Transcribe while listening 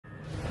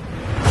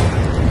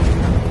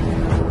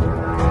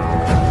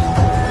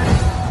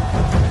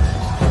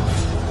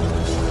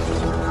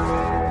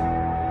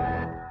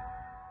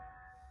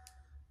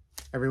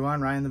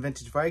Everyone, Ryan the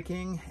Vintage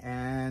Viking,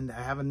 and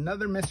I have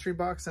another mystery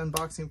box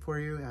unboxing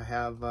for you. I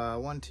have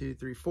 1, 2,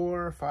 3,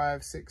 4,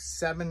 5, 6,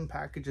 7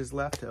 packages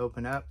left to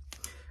open up,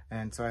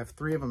 and so I have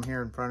 3 of them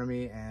here in front of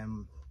me,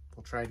 and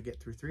we'll try to get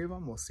through 3 of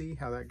them. We'll see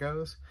how that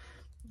goes,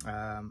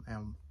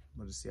 and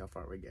we'll just see how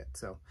far we get.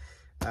 So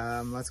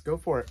let's go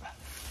for it.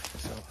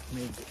 So let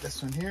me get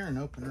this one here and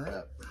open her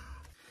up.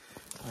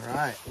 All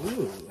right.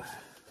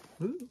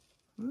 Ooh.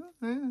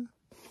 Yeah.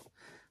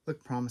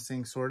 Look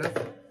promising, sort of.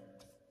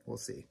 We'll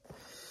see.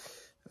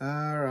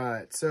 All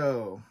right,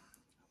 so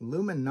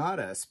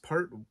Luminatus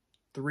Part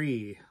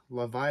 3,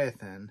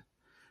 Leviathan,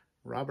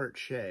 Robert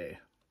Shea.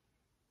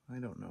 I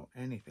don't know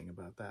anything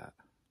about that.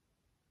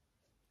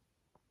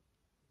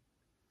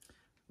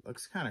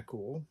 Looks kind of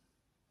cool.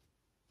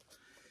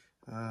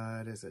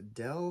 It is a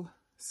Dell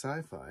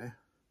Sci-Fi.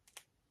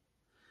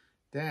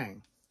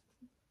 Dang,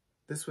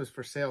 this was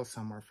for sale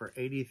somewhere for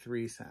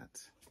 83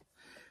 cents.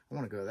 I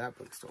want to go to that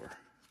bookstore.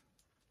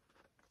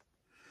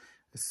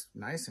 It's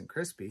nice and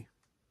crispy.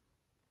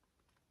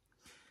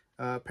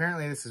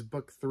 Apparently this is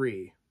book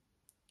 3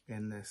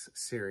 in this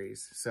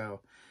series. So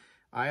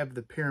Eye of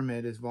the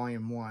Pyramid is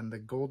volume 1, The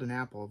Golden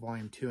Apple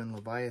volume 2, and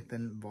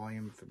Leviathan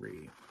volume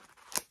 3.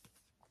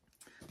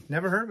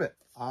 Never heard of it.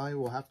 I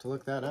will have to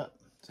look that up.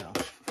 So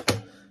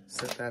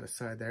set that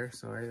aside there.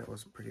 Sorry, that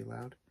was pretty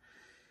loud.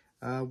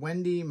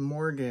 Wendy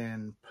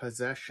Morgan,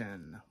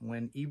 Possession,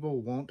 When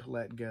Evil Won't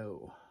Let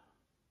Go.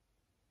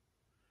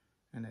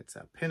 And it's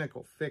a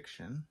pinnacle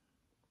fiction.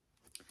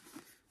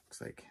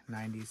 Looks like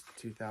 90s,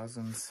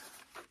 2000s,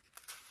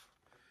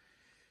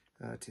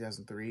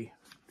 2003.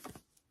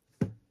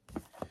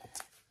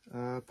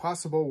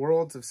 Possible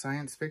Worlds of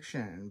Science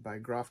Fiction by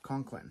Groff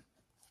Conklin.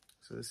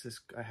 So this is,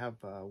 I have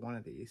one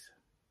of these.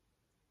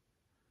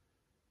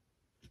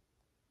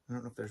 I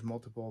don't know if there's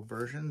multiple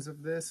versions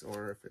of this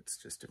or if it's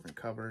just different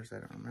covers. I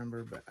don't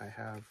remember, but I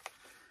have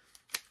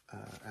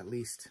at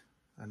least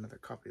another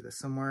copy of this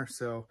somewhere.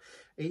 So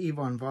A.E.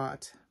 von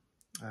Vogt,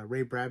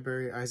 Ray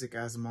Bradbury, Isaac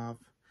Asimov,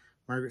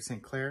 Margaret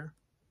St. Clair,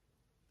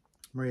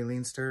 Murray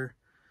Leinster,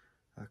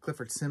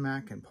 Clifford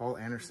Simak, and Paul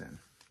Anderson.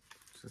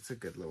 So it's a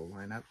good little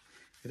lineup.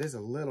 It is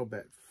a little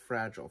bit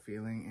fragile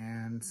feeling,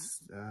 and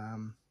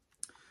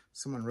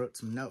someone wrote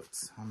some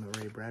notes on the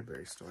Ray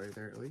Bradbury story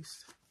there at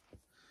least.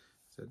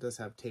 So it does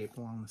have tape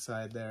along the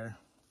side there.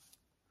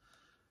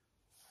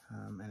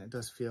 And it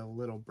does feel a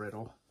little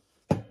brittle.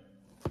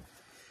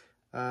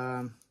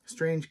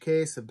 Strange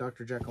Case of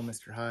Dr. Jekyll,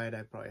 Mr. Hyde.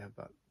 I probably have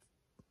about,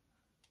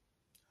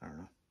 I don't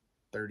know,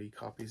 30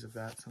 copies of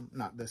that. Some,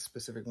 not this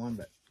specific one,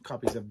 but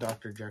copies of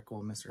Dr.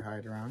 Jekyll and Mr.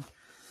 Hyde around.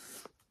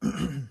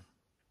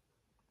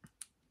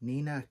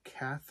 Nina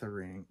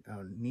Gathering.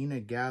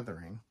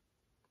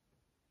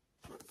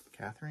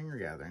 Catherine or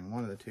Gathering,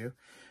 one of the two.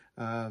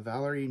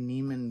 Valerie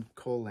Neiman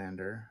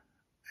Colander.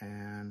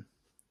 And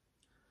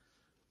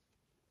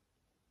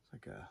it's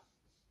like a,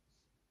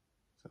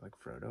 is that like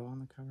Frodo on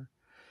the cover?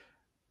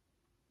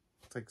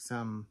 It's like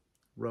some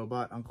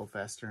robot Uncle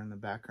Fester in the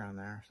background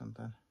there or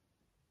something.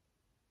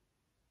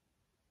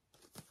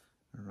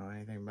 I don't know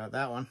anything about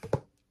that one.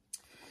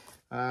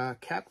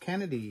 Cap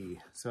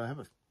Kennedy. So I have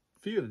a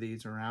few of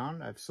these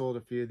around. I've sold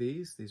a few of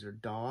these. These are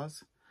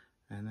DAWs.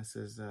 And this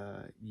is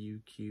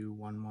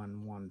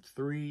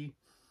UQ1113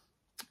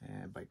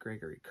 by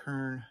Gregory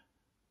Kern.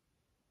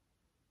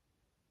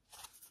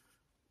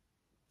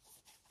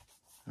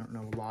 I don't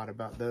know a lot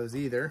about those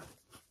either.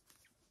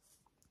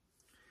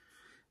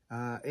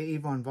 A.E.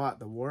 von Vogt,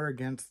 The War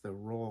Against the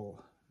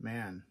Roll.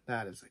 Man,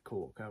 that is a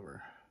cool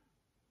cover.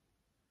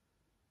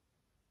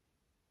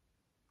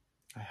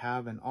 I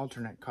have an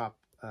alternate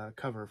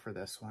cover for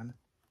this one,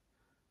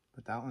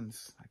 but that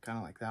one's, I kind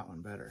of like that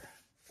one better.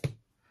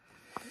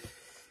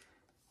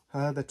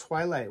 The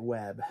Twilight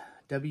Web,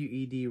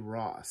 W.E.D.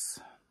 Ross.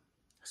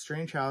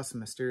 Strange house and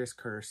mysterious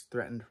curse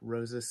threatened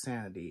Rosa's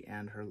sanity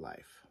and her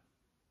life.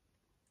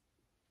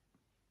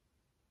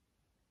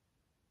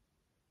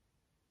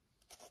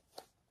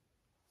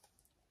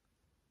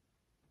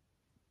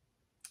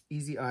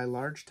 Easy Eye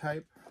large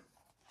type,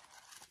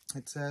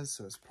 it says,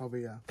 so it's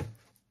probably a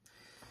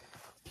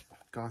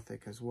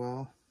Gothic as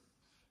well.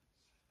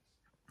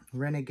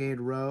 Renegade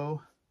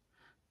Row,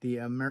 the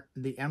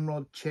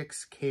Emerald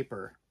Chicks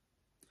Caper.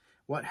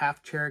 What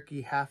half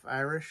Cherokee, half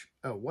Irish?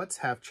 Oh, what's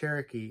half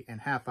Cherokee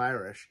and half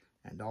Irish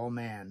and all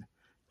man?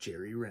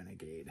 Jerry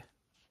Renegade.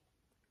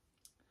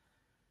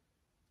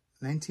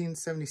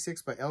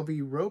 1976 by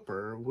L.B.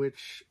 Roper,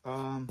 which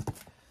Roper,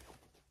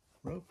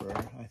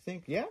 I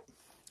think, yeah,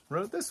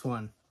 wrote this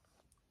one.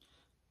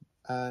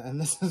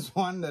 And this is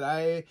one that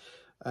I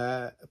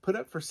put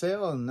up for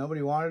sale and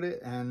nobody wanted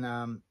it, and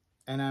I'm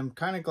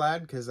kind of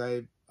glad because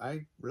I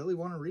really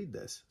want to read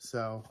this,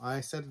 so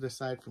I set it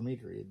aside for me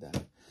to read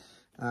then.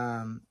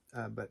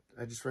 But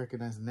I just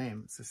recognize the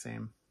name. It's the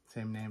same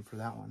name for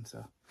that one,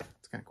 so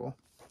it's kind of cool.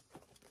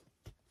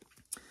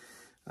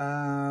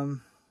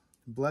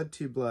 Blood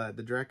to Blood,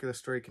 the Dracula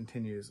story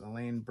continues.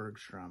 Elaine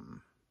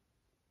Bergstrom.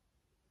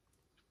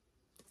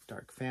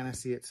 Dark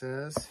fantasy, it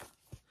says.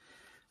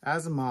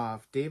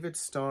 Asimov, David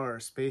Starr,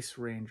 Space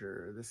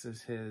Ranger. This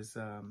is his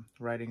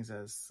writings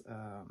as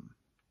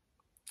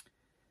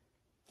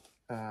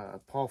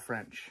Paul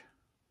French.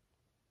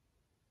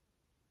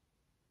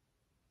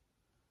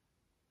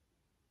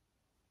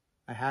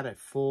 I had a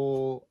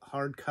full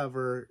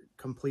hardcover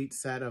complete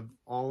set of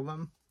all of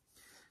them,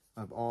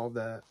 of all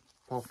the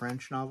Paul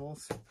French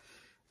novels,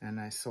 and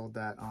I sold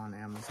that on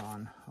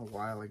Amazon a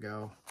while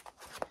ago,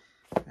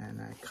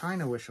 and I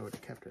kind of wish I would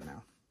have kept it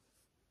now.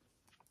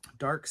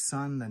 Dark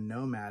Sun the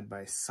Nomad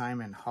by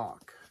Simon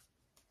Hawke.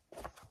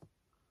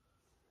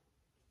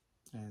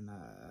 And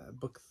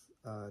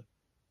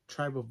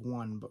Tribe of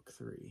One, Book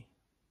 3.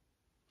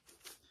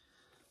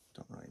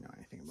 Don't really know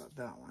anything about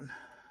that one.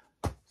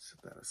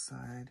 Set that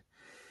aside.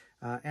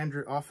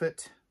 Andrew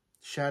Offutt,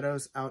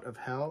 Shadows Out of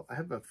Hell. I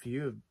have a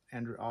few of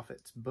Andrew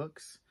Offutt's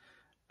books,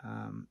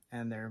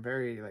 and they're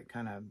very like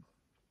kind of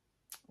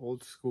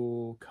old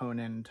school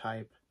Conan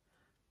type.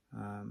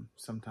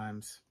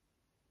 Sometimes,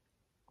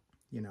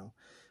 you know,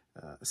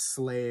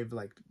 slave,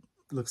 like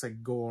looks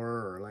like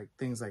gore or like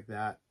things like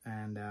that.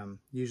 And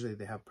usually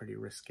they have pretty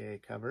risque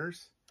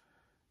covers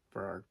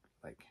for our,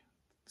 like,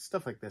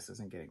 stuff like this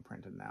isn't getting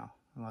printed now,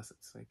 unless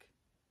it's like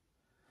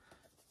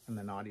in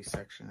the naughty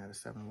section at a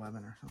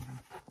 7-Eleven or something.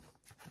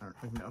 I don't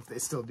even know if they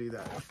still do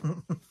that.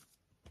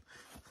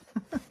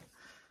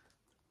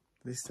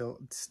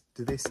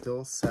 Do they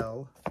still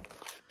sell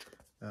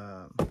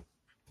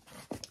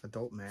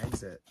adult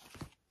mags at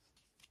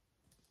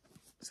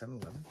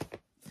 7-Eleven?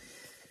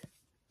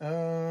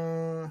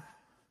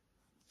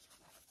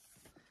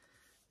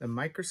 The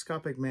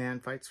Microscopic Man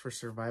Fights for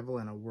Survival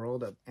in a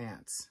World of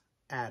Ants.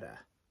 Ada.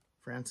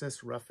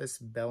 Francis Rufus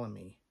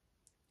Bellamy.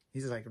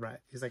 He's like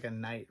a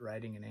knight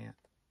riding an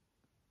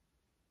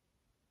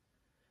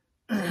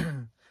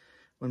ant.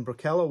 When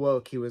Brockell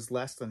awoke, he was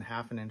less than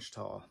half an inch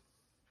tall.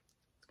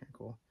 It's kind of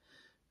cool.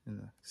 In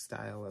the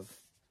style of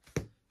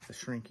The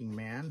Shrinking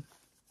Man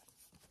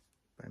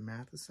by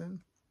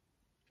Matheson.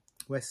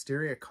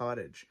 Wisteria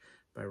Cottage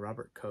by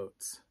Robert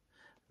Coates.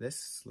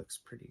 This looks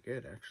pretty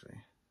good,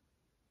 actually.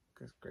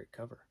 It's a great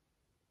cover.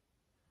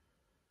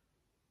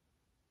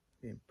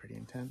 Being pretty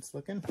intense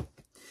looking.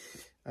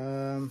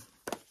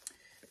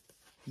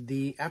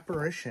 The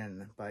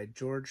Apparition by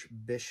George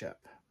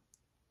Bishop.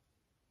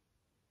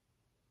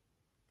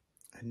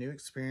 A new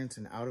experience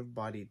in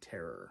out-of-body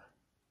terror.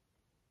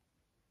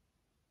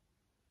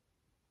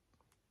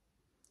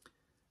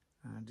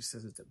 Just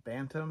says it's a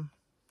bantam.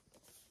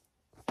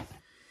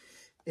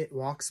 It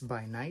Walks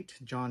by Night,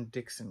 John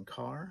Dixon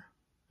Carr.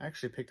 I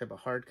actually picked up a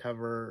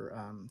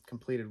hardcover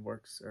completed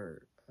works,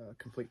 or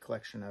complete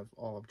collection of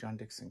all of John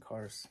Dixon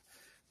Carr's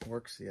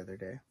works the other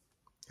day,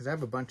 because I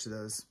have a bunch of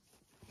those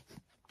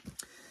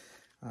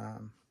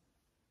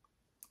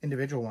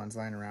individual ones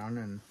lying around,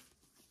 and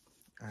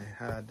I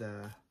had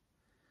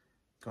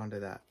gone to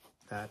that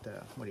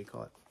what do you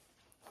call it?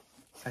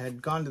 I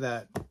had gone to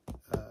that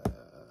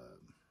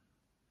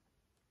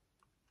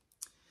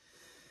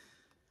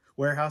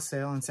warehouse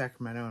sale in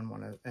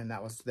Sacramento, and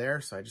that was there,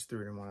 so I just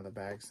threw it in one of the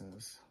bags, and it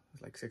was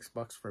like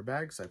 $6 for a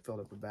bag, so I filled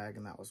up a bag,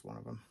 and that was one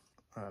of them.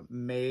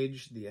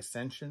 Mage, The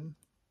Ascension,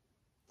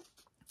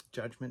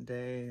 Judgment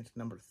Day,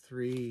 number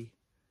 3.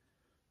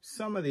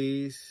 Some of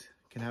these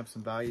can have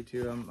some value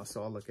to them,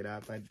 so I'll look it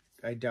up.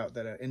 I doubt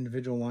that an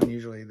individual one,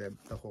 usually the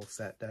whole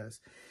set does.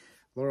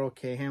 Laurel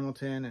K.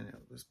 Hamilton, and it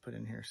was put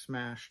in here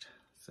smashed,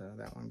 so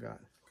that one got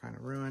kind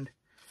of ruined.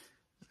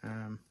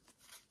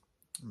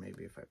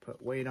 Maybe if I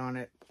put weight on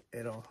it,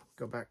 it'll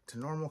go back to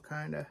normal,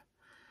 kind of.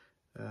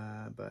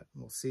 But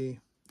we'll see.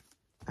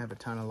 I have a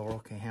ton of Laurel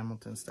K.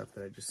 Hamilton stuff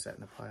that I just set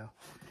in a pile.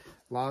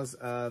 Laws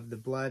of the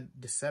Blood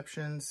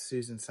Deceptions,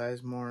 Susan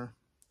Sizemore.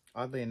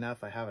 Oddly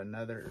enough, I have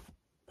another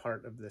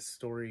part of this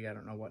story. I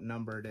don't know what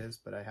number it is,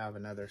 but I have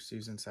another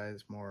Susan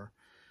Sizemore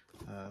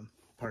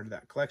part of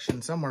that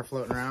collection somewhere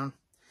floating around.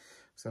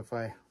 So if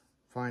I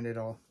find it,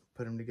 I'll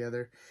put them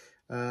together.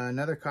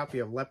 Another copy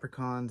of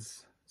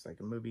Leprechauns. It's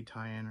like a movie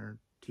tie-in or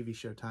TV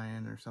show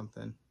tie-in or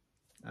something.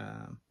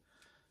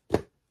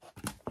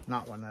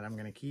 Not one that I'm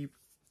going to keep.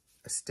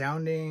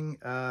 Astounding.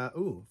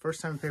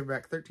 First time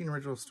paperback, 13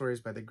 original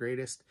stories by the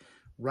greatest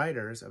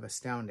writers of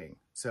Astounding.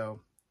 So,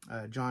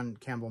 John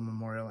Campbell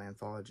Memorial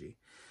Anthology.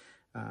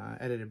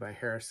 Edited by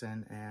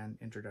Harrison and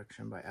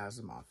introduction by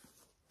Asimov.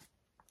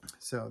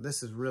 So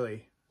this is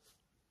really,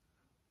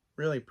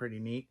 really pretty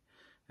neat,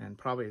 and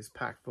probably is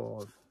packed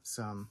full of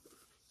some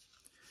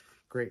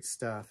great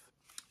stuff.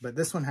 But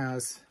this one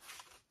has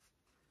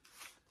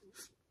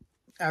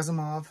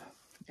Asimov,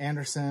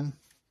 Anderson,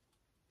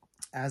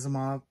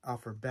 Asimov,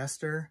 Alfred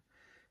Bester,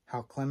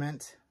 Hal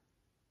Clement,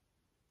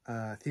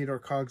 Theodore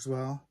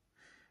Cogswell,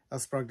 L.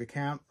 Sprague de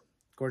Camp,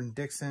 Gordon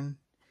Dixon,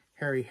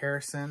 Harry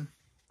Harrison,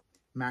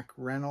 Mac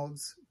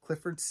Reynolds,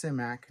 Clifford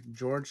Simak,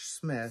 George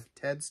Smith,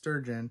 Ted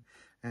Sturgeon,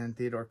 and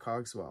Theodore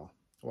Cogswell.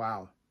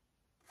 Wow.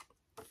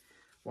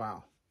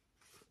 Wow.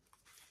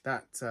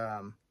 That's,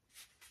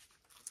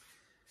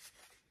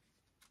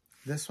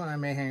 this one I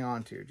may hang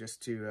on to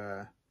just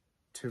to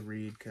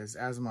read, because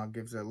Asimov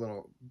gives a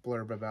little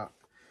blurb about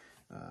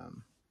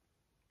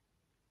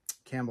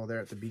Campbell there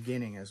at the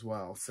beginning as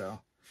well. So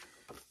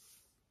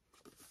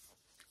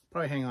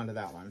probably hang on to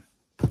that one.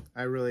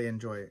 I really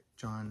enjoy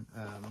John.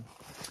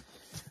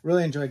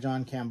 Really enjoy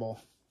John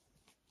Campbell.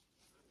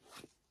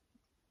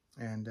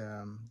 And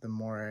the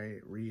more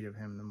I read of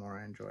him, the more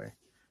I enjoy.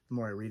 The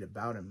more I read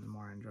about him, the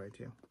more I enjoy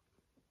too.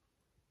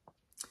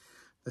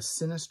 The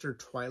Sinister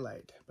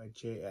Twilight by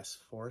J.S.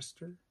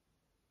 Forrester.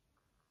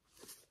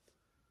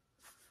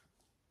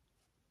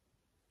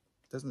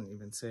 Doesn't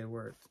even say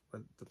where,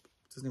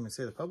 doesn't even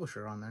say the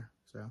publisher on there.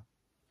 So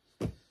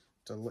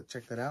look,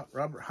 check that out.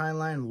 Robert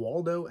Heinlein,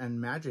 Waldo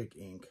and Magic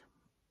Inc.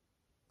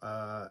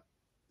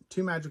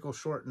 2 magical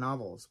short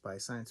novels by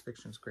Science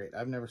Fiction's Great.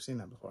 I've never seen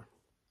that before.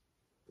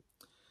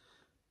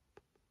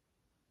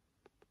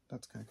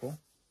 That's kind of cool.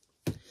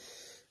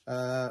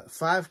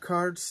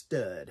 5-card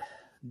stud.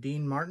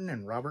 Dean Martin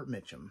and Robert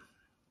Mitchum.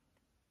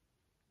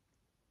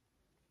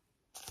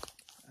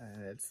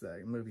 And it's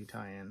the movie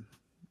tie-in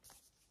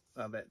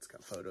of it. It's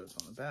got photos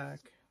on the back.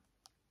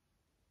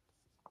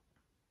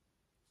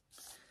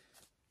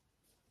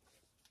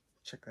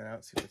 Check that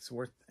out, see if it's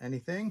worth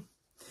anything.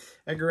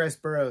 Edgar Rice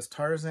Burroughs,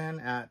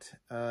 Tarzan at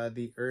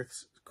the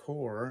Earth's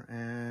Core.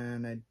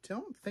 And I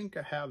don't think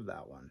I have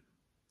that one.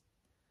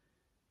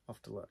 I'll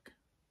have to look.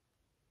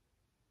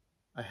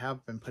 I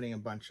have been putting a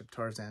bunch of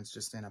Tarzans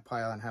just in a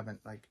pile and haven't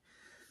like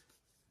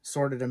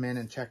sorted them in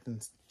and checked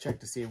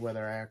to see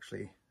whether I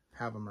actually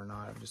have them or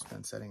not. I've just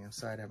been setting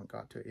aside. I haven't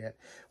got to it yet.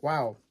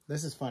 Wow,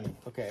 this is funny.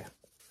 Okay,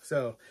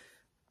 so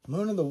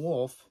Moon of the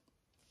Wolf.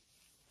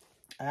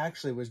 I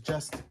actually was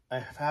just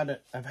I've had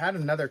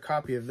another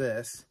copy of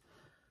this,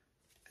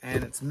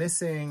 and it's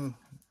missing.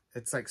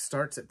 It's like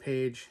starts at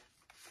page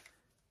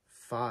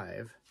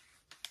 5,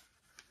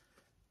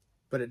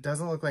 but it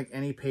doesn't look like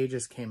any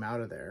pages came out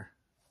of there.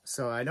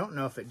 So I don't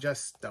know if it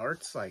just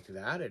starts like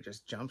that. It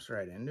just jumps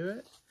right into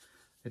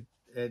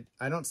it.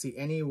 I don't see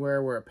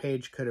anywhere where a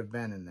page could have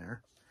been in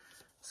there.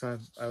 So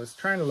I was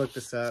trying to look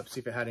this up, see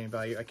if it had any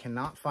value. I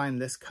cannot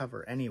find this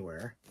cover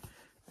anywhere.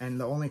 And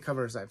the only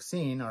covers I've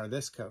seen are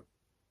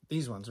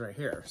these ones right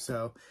here.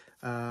 So,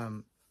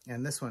 and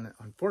this one,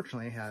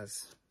 unfortunately,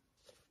 has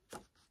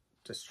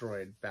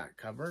destroyed back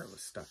cover. It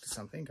was stuck to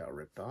something, got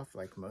ripped off,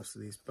 like most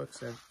of these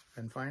books I've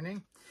been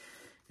finding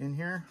in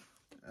here.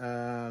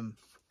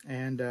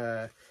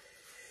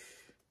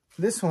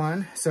 This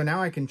one, so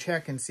now I can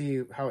check and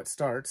see how it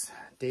starts.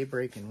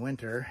 Daybreak in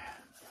Winter.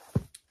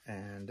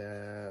 And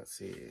let's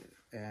see,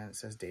 and it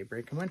says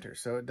Daybreak in Winter.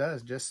 So it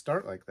does just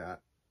start like that.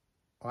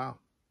 Wow.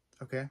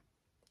 Okay.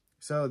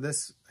 So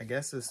this, I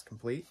guess, is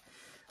complete.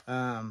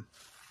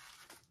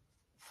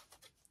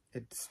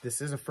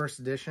 This is a first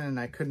edition, and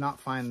I could not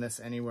find this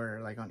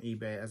anywhere like on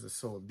eBay as a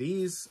sold.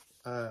 These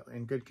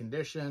in good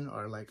condition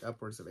are like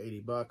upwards of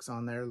 80 bucks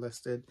on there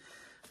listed.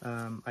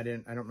 I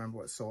don't remember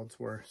what solds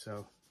were,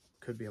 so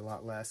could be a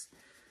lot less.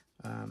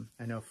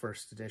 I know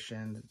first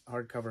edition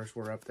hardcovers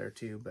were up there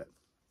too, but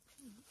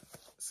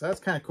so that's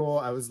kind of cool.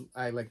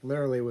 I like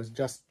literally was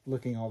just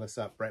looking all this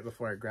up right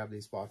before I grabbed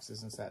these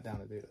boxes and sat down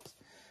to do this.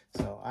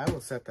 So I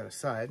will set that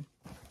aside.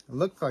 It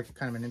looked like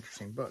kind of an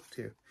interesting book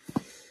too.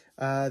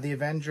 The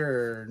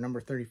Avenger number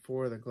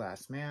 34, The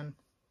Glass Man.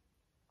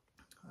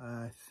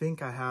 I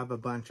think I have a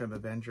bunch of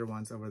Avenger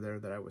ones over there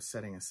that I was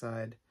setting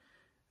aside.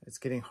 It's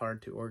getting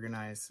hard to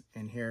organize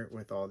in here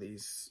with all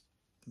these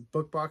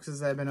book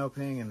boxes I've been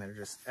opening, and they're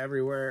just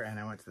everywhere. And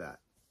I went to that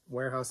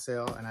warehouse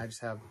sale, and I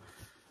just have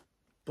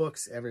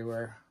books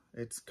everywhere.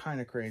 It's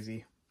kind of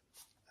crazy.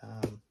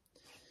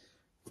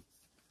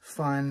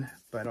 Fun,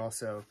 but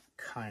also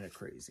kind of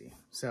crazy.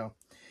 So,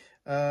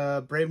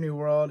 Brave New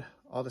World,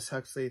 Aldous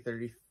Huxley,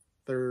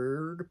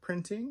 33rd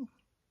printing.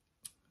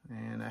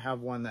 And I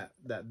have one that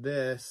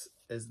this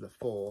is the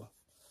full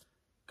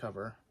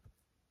cover.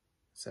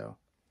 So,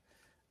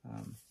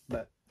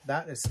 but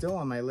that is still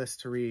on my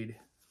list to read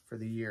for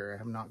the year. I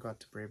have not got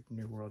to Brave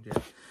New World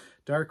yet.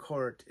 Dark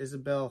Horse,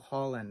 Isabel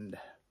Holland.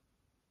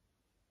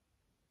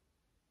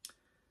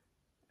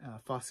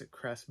 Fawcett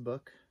Crest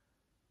book.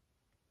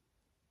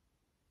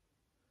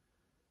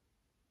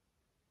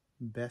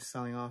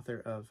 Best-selling author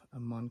of A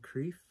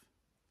Moncrief.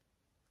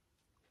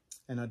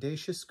 An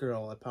audacious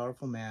girl, a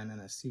powerful man,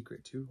 and a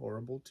secret too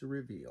horrible to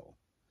reveal.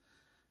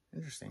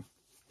 Interesting.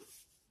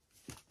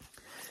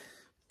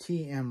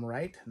 T.M.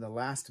 Wright, The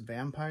Last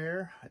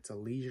Vampire. It's a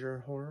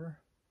leisure horror.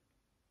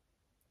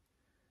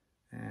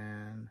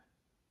 And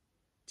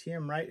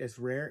T.M. Wright is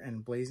rare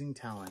and blazing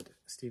talent.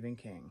 Stephen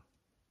King.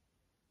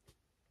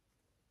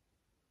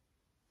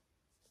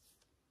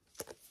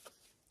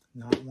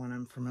 Not one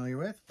I'm familiar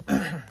with.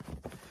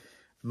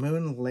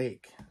 Moon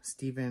Lake,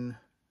 Stephen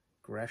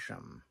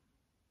Gresham.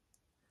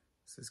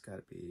 This has got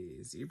to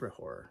be zebra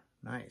horror.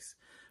 Nice.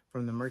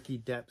 From the murky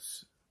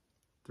depths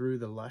through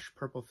the lush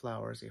purple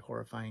flowers, a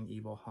horrifying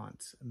evil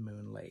haunts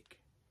Moon Lake.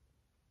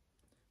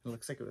 It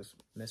looks like it was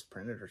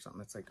misprinted or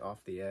something. It's like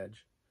off the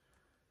edge.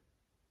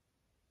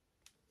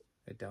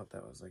 I doubt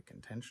that was like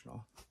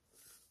intentional.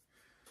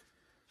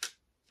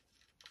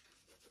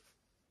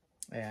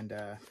 And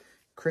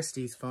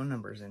Christy's phone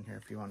number is in here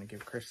if you want to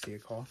give Christy a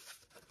call.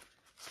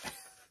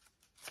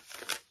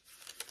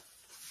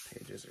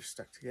 pages are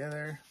stuck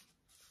together.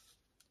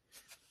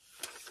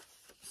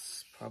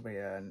 It's probably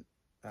an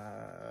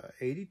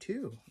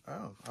 82.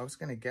 Oh, I was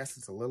gonna guess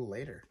it's a little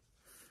later,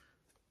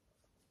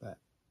 but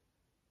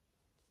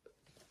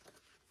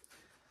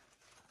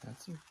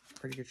that's in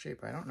pretty good shape.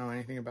 I don't know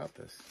anything about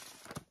this.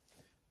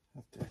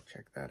 I'll have to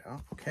check that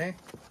out. Okay.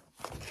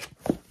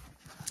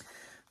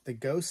 The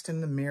Ghost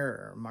in the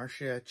Mirror,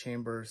 Marcia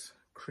Chambers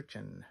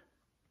Critchen.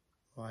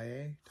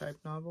 YA type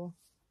novel.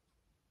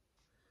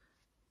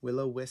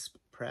 Willow Wisp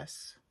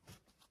Press.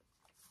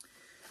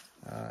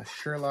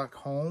 Sherlock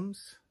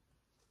Holmes.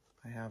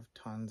 I have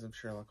tons of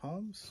Sherlock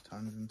Holmes.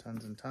 Tons and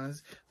tons and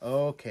tons.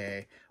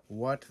 Okay.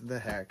 What the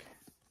heck?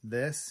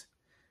 This.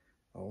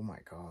 Oh my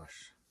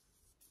gosh.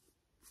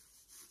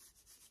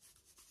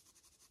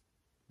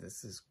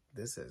 This is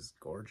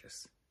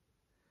gorgeous.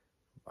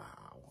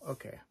 Wow.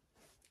 Okay.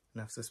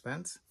 Enough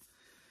suspense.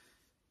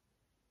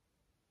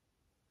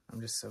 I'm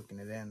just soaking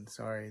it in.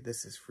 Sorry.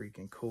 This is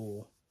freaking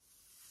cool.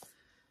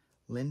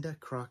 Linda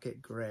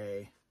Crockett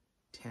Gray.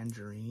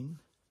 Tangerine.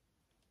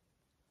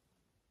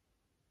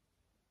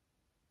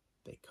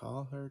 They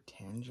call her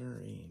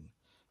Tangerine.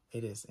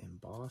 It is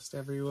embossed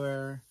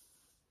everywhere.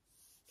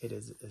 It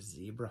is a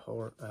zebra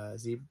horror,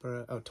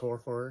 Tor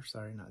horror.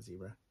 Sorry, not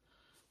zebra.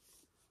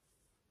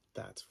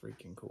 That's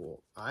freaking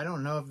cool. I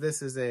don't know if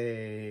this is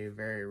a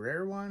very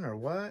rare one or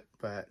what,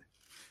 but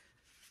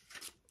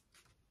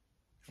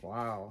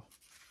wow.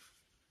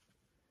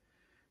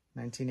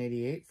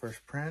 1988,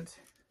 first print.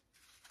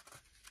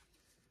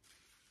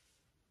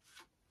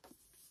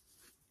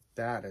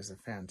 That is a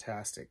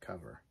fantastic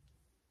cover.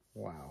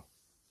 Wow.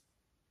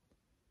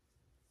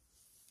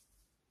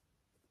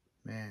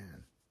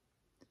 Man.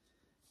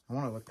 I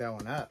want to look that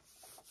one up.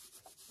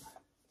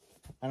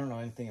 I don't know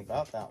anything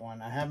about that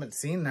one. I haven't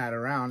seen that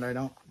around. I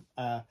don't,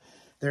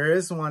 there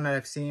is one that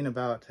I've seen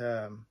about,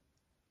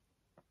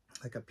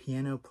 like a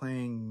piano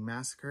playing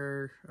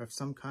massacre of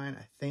some kind.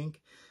 I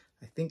think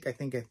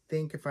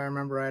if I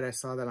remember right, I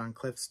saw that on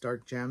Cliff's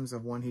Dark Gems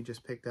of one he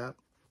just picked up,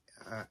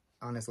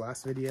 on his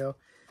last video.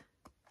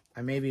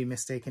 I may be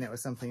mistaken it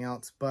was something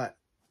else, but,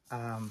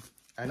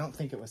 I don't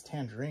think it was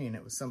Tangerine.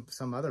 It was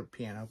some other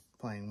piano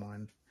playing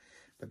one,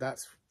 but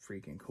that's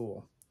freaking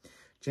cool.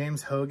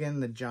 James Hogan,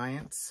 The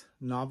Giants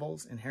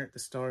novels, Inherit the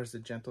Stars, The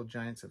Gentle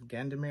Giants of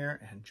Gandomir,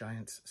 and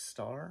Giant's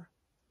Star.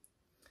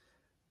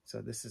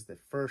 So this is the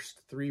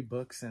first 3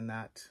 books in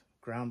that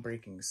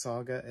groundbreaking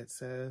saga, it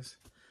says.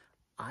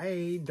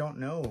 I don't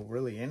know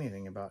really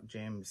anything about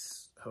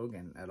James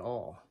Hogan at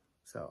all.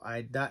 So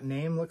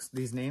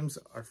these names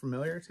are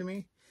familiar to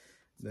me,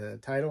 the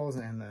titles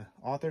and the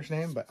author's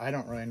name, but I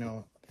don't really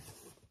know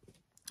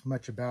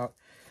much about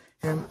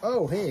him.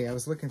 Oh, hey, I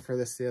was looking for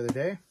this the other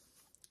day,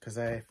 because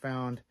I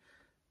found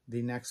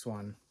the next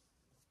one.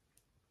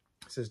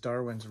 It says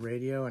Darwin's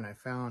Radio, and I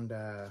found,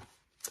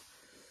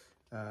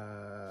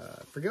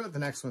 forget what the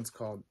next one's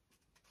called.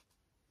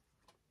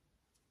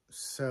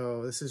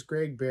 So this is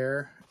Greg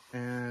Bear,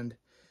 and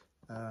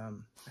I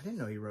didn't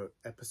know he wrote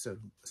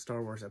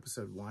Star Wars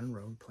Episode 1,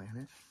 Rogue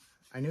Planet.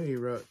 I knew he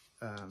wrote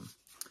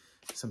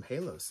some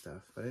Halo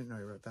stuff, but I didn't know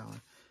he wrote that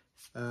one.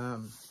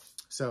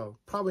 So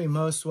probably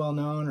most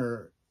well-known,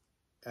 or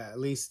at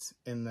least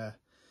in the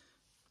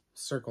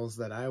circles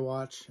that I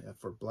watch,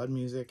 for Blood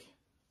Music.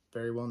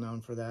 Very well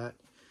known for that.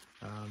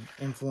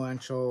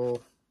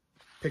 Influential,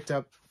 picked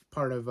up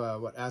part of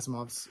what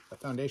Asimov's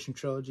Foundation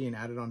trilogy and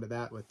added onto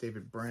that with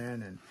David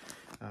Brin and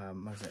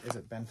is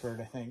it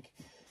Benford, I think.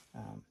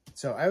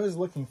 So I was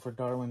looking for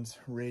Darwin's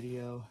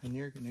Radio, and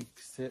you're gonna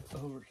sit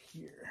over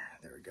here.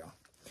 There we go.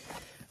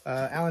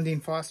 Alan Dean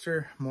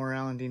Foster, more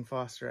Alan Dean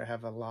Foster. I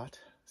have a lot.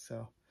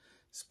 So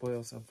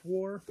Spoils of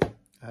War.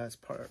 It's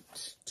part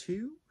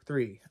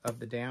 3 of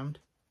the Damned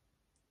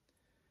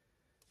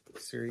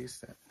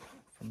series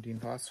from Dean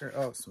Foster.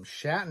 Oh, some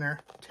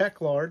Shatner,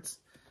 Tech Lords.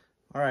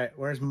 All right,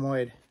 where's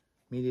Moid?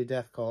 Media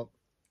Death Cult.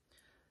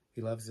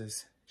 He loves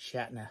his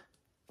Shatner.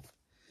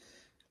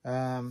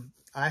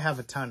 I have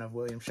a ton of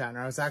William Shatner.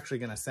 I was actually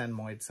going to send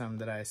Moid some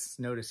that I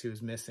noticed he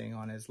was missing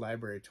on his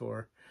library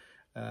tour,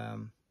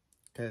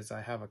 because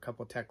I have a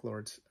couple Tech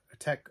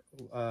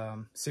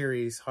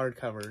series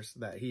hardcovers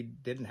that he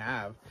didn't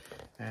have,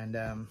 and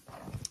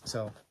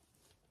so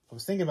I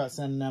was thinking about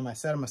sending them. I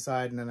set them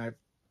aside, and then I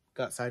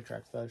got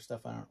sidetracked with other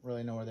stuff. I don't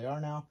really know where they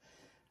are now,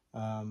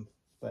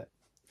 but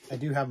I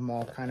do have them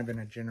all kind of in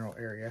a general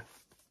area.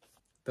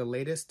 The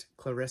latest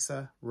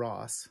Clarissa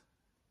Ross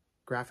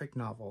graphic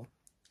novel,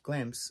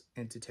 Glimpse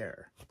into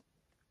Terror.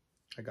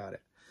 I got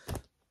it.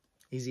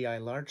 Easy Eye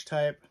large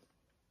type.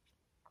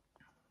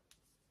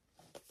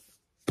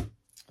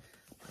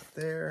 Right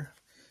there.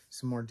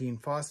 Some more Dean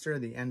Foster,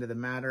 The End of the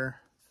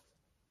Matter.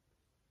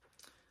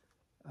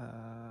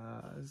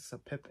 This is a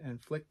Pip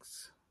and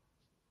Flinks.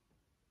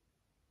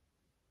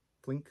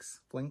 Pip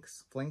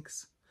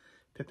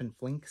and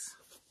Flinks.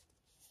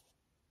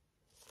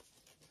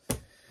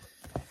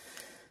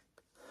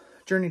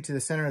 Journey to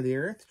the Center of the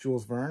Earth,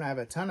 Jules Verne. I have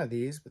a ton of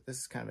these, but this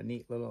is kind of a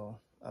neat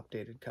little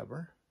updated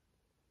cover.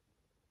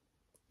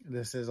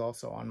 This is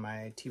also on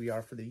my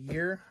TBR for the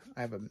year.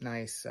 I have a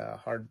nice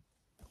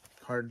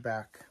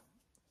hardback,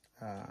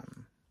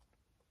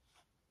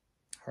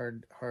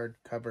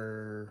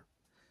 hardcover.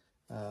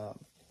 I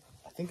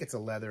think it's a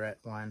leatherette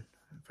one,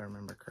 if I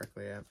remember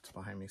correctly. It's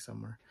behind me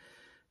somewhere.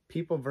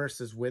 People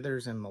versus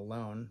Withers and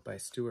Malone by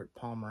Stuart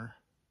Palmer.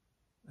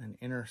 An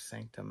Inner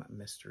Sanctum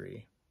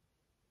Mystery.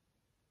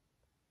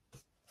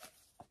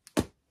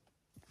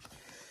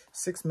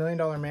 $6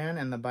 Million Man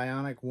and the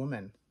Bionic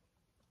Woman.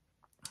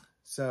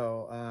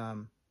 So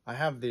I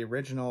have the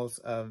originals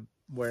of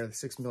where the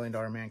 $6 Million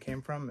Man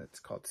came from. It's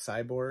called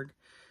Cyborg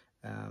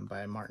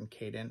by Martin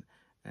Caidin.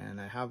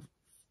 And I have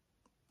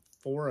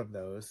 4 of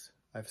those.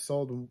 I've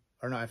sold,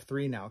 or no, I have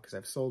 3 now because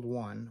I've sold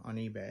 1 on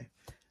eBay.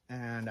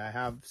 And I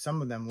have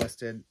some of them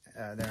listed.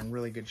 They're in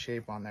really good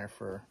shape on there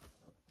for,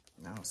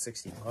 I don't know,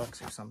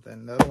 $60 or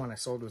something. The other one I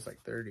sold was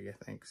like 30, I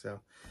think. So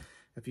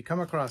if you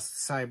come across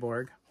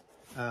Cyborg,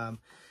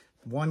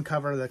 one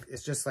cover that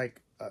it's just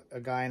like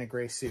a guy in a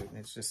gray suit, and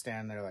it's just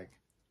standing there like,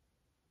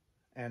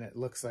 and it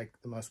looks like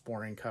the most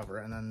boring cover.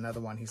 And then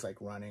another one, he's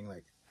like running,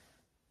 like,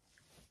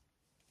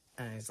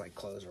 and his like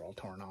clothes are all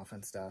torn off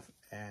and stuff.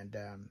 And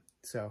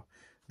so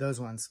those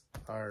ones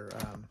are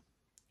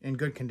in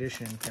good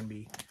condition, can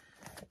be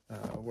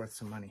worth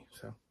some money.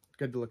 So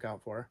good to look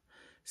out for.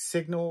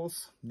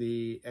 Signals,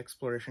 the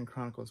Exploration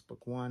Chronicles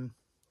Book 1,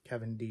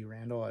 Kevin D.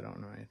 Randall. I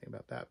don't know anything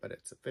about that, but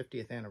it's a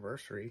 50th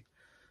anniversary.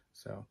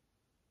 So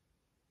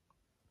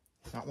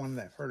not one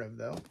that I've heard of,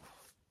 though.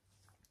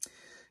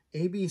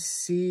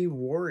 ABC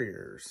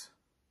Warriors.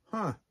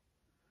 Huh.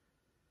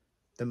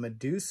 The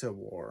Medusa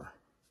War.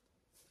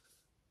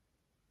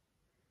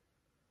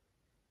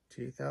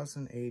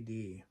 2000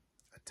 AD.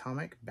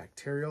 Atomic,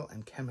 bacterial,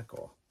 and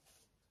chemical.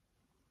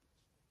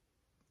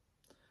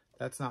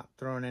 That's not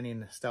throwing any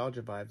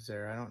nostalgia vibes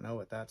there. I don't know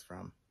what that's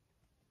from.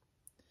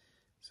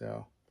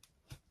 So,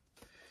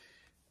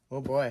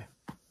 oh boy.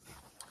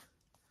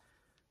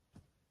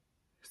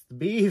 It's the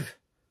Beav.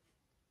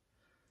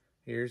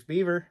 Here's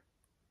Beaver.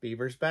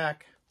 Beaver's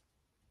back.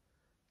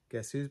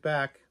 Guess who's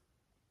back?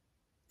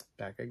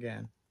 Back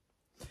again.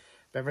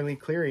 Beverly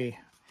Cleary.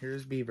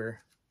 Here's Beaver.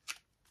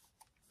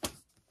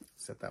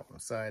 Set that one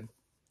aside.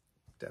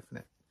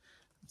 Definite.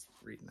 Let's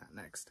reading that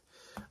next.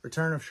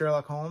 Return of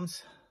Sherlock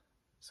Holmes.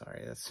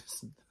 Sorry, that's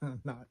just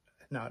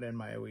not in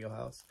my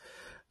wheelhouse.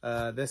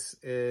 This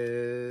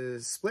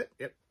is Split.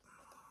 Yep.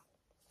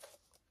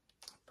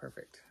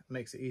 Perfect.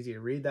 Makes it easy to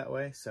read that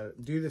way. So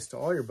do this to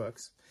all your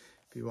books.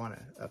 If you want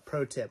a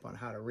pro tip on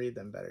how to read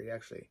them better, you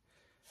actually,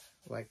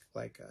 like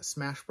a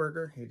smash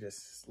burger, you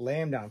just lay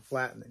them down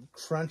flat and then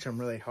crunch them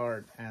really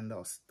hard, and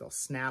they'll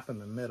snap in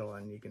the middle,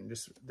 and you can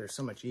just, they're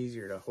so much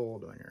easier to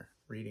hold when you're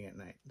reading at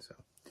night. So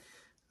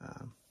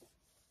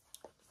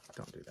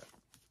don't do that.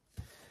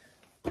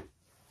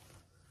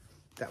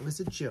 That was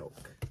a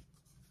joke.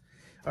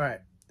 All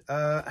right.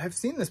 I've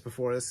seen this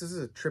before. This is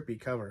a trippy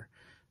cover.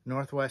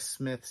 Northwest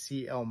Smith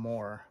C.L.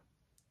 Moore.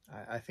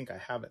 I think I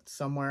have it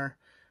somewhere.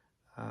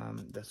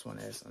 This one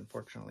is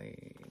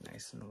unfortunately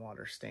nice and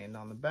water stained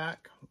on the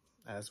back.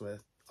 As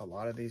with a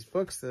lot of these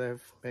books that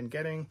I've been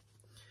getting,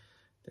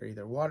 they're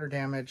either water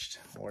damaged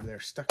or they're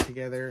stuck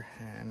together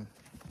and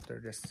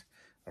they're just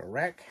a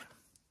wreck.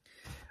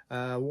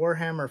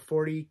 Warhammer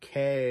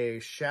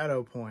 40K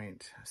Shadow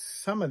Point.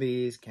 Some of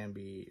these can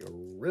be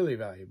really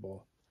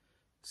valuable,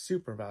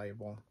 super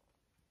valuable.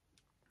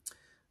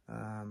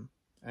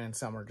 And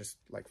some are just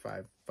like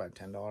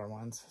 $5-10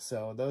 ones.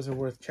 So those are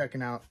worth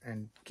checking out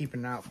and keeping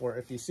an eye out for.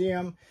 If you see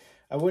them,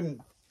 I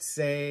wouldn't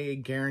say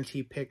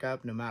guarantee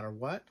pickup no matter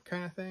what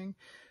kind of thing.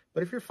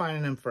 But if you're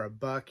finding them for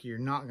 $1, you're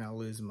not going to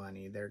lose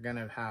money. They're going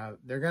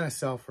to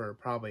sell for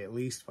probably at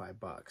least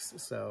 $5.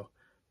 So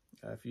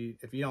if you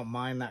don't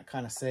mind that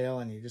kind of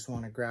sale and you just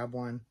want to grab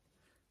one,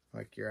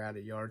 like you're at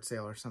a yard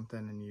sale or something,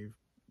 and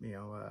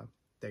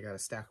they got a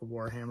stack of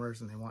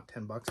Warhammers and they want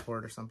 $10 for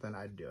it or something,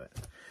 I'd do it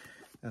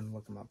and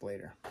look them up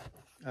later.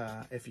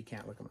 If you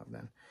can't look them up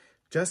then.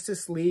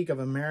 Justice League of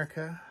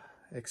America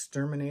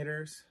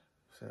Exterminators.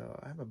 So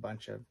I have a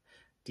bunch of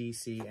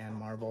DC and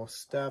Marvel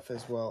stuff,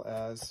 as well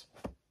as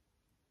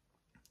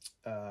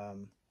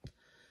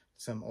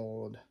some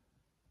old,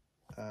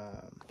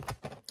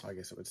 I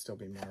guess it would still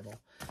be Marvel,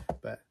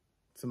 but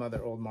some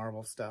other old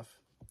Marvel stuff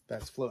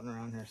that's floating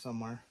around here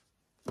somewhere.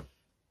 Let's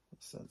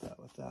set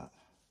that with that.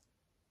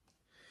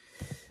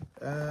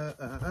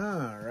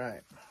 All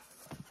right.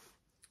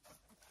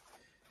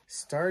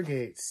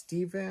 Stargate,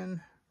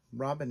 Stephen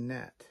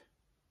Robinette.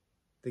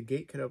 The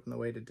gate could open the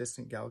way to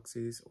distant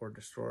galaxies or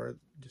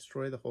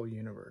destroy the whole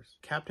universe.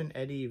 Captain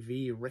Eddie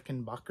V.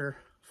 Rickenbacker,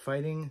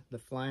 Fighting the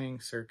Flying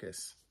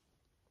Circus.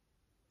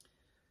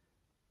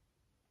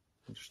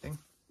 Interesting.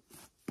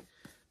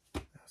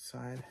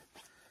 Outside.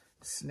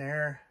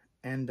 Snare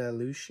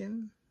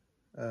Andalusian,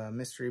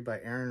 mystery by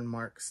Aaron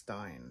Mark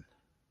Stein.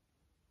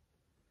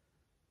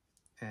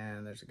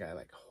 And there's a guy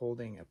like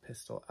holding a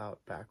pistol out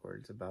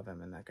backwards above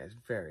him, and that guy's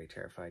very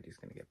terrified he's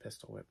going to get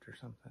pistol whipped or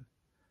something.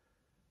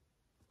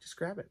 Just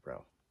grab it,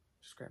 bro.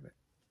 Just grab it.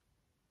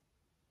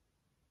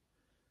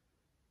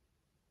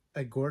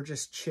 A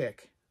gorgeous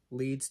chick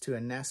leads to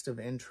a nest of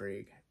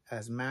intrigue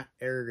as Matt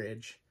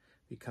Eridge,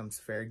 becomes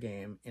fair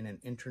game in an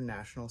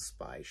international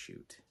spy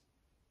shoot.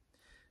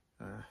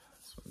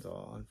 This one's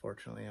all,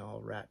 unfortunately,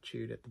 all rat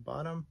chewed at the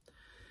bottom.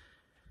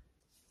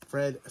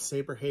 Fred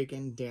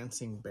Saberhagen,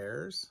 Dancing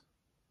Bears.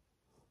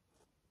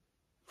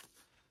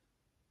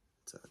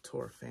 It's a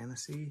Tor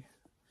Fantasy.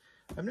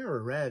 I've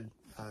never read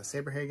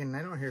Saberhagen.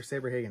 I don't hear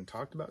Saberhagen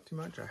talked about too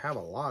much. I have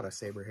a lot of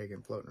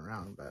Saberhagen floating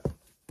around, but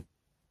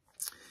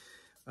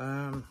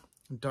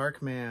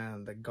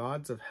Darkman, The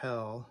Gods of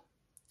Hell.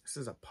 This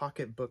is a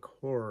pocketbook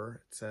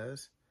horror, it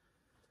says.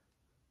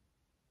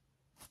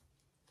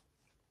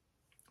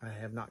 I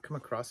have not come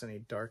across any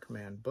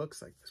Darkman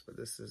books like this, but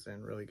this is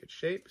in really good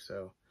shape.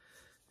 So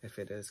if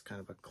it is kind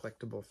of a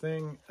collectible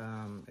thing,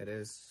 it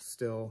is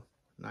still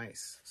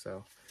nice.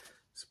 So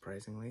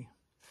surprisingly,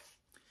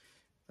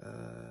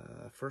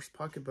 first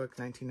pocketbook,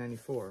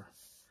 1994,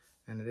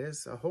 and it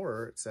is a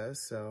horror, it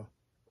says. So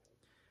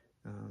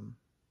I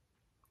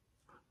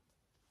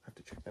have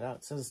to check that out.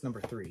 It says it's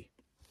number 3.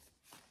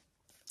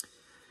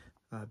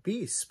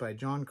 Beasts by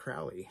John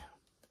Crowley.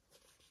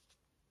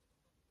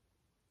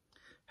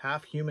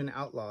 Half-human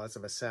outlaws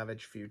of a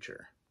savage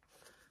future.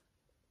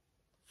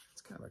 It's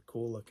kind of a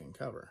cool looking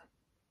cover.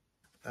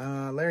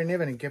 Larry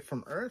Niven, A Gift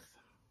from Earth.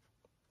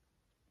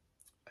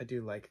 I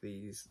do like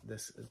this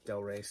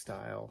Del Rey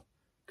style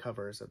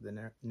covers of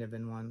the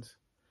Niven ones.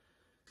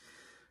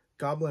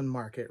 Goblin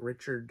Market,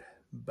 Richard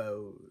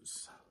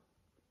Bowes.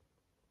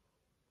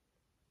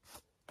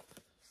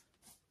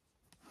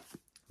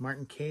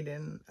 Martin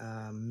Caden,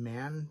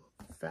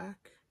 Manfac.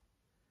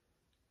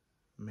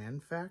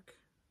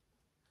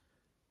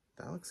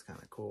 That looks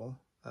kind of cool.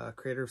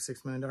 Creator of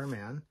 $6 Million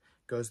Man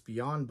goes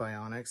beyond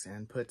bionics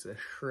and puts a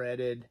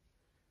shredded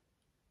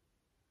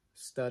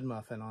stud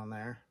muffin on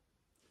there.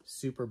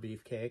 Super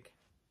beefcake.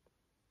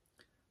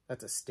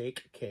 That's a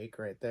steak cake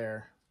right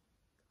there.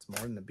 It's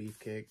more than the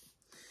beefcake.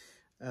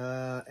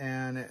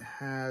 And it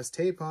has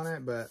tape on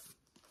it, but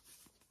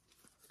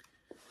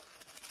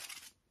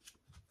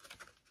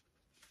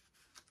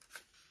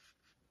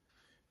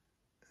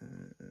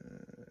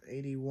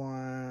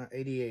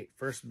 '88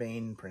 first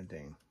Bane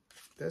printing.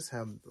 It does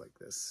have like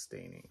this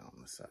staining on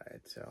the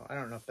side, so I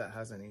don't know if that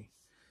has any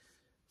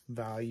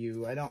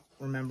value. I don't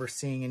remember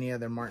seeing any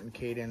other Martin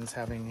Cadens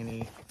having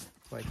any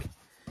like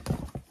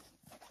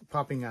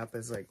popping up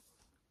as like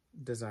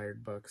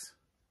desired books.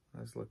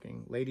 I was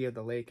looking. Lady of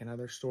the Lake and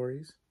Other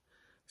Stories,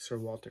 Sir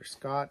Walter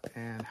Scott,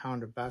 and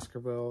Hound of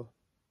Baskerville.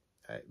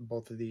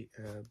 Both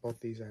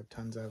these I have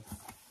tons of.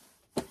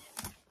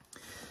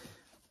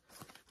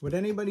 Would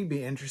anybody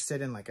be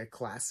interested in like a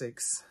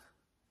classics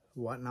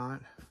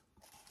whatnot?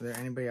 Is there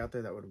anybody out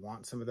there that would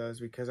want some of those?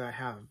 Because I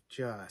have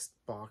just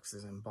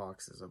boxes and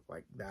boxes of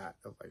like that,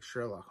 of like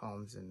Sherlock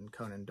Holmes and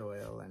Conan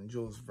Doyle and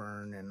Jules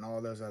Verne and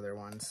all those other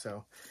ones.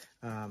 So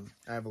I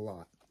have a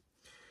lot.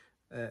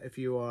 If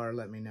you are,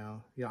 let me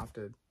know. You don't have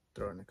to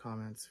throw it in the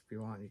comments. If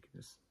you want, you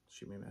can just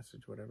shoot me a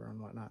message, whatever, and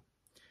whatnot.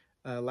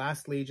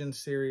 Last Legion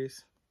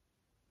series.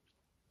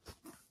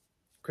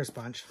 Chris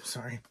Bunch,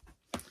 sorry.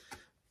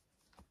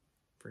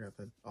 Forgot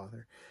the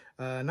author.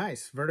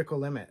 Nice. Vertical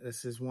Limit.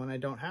 This is one I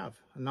don't have.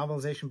 A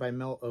novelization by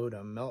Mel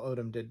Odom. Mel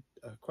Odom did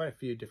quite a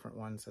few different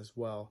ones as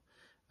well.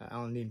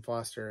 Alan Dean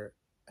Foster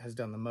has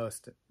done the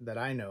most that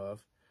I know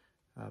of.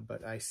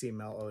 But I see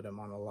Mel Odom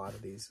on a lot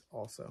of these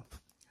also.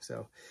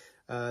 So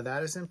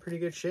that is in pretty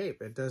good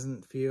shape. It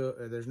doesn't feel,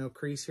 there's no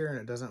crease here, and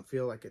it doesn't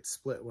feel like it's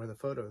split where the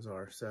photos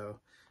are. So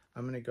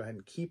I'm going to go ahead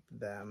and keep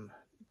them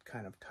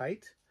kind of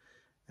tight.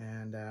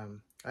 And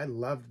I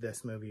loved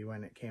this movie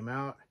when it came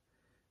out.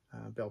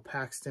 Bill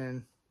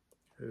Paxton,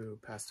 who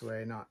passed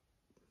away not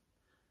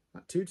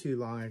too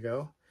long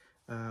ago.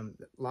 A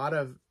lot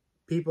of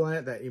people in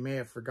it that you may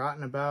have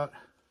forgotten about.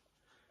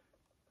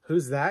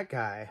 Who's that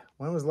guy?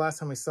 When was the last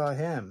time we saw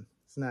him?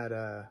 Isn't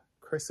that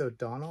Chris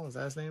O'Donnell? Is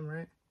that his name,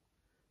 right?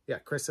 Yeah,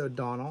 Chris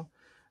O'Donnell.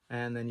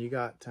 And then you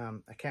got,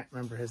 I can't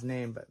remember his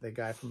name, but the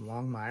guy from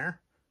Longmire,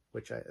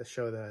 a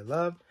show that I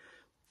loved.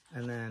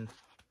 And then,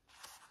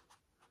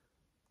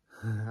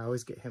 I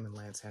always get him and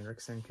Lance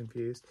Henriksen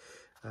confused.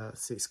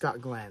 Let's see,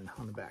 Scott Glenn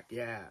on the back.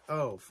 Yeah.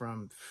 Oh,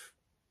 from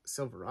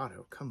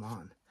Silverado. Come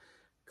on.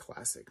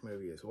 Classic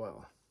movie as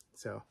well.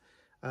 So,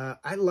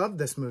 I loved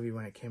this movie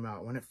when it came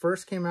out. When it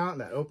first came out,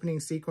 that opening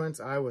sequence,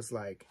 I was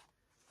like,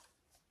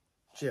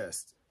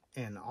 just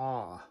in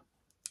awe.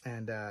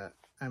 And,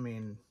 I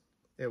mean,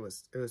 it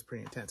was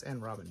pretty intense.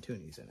 And Robin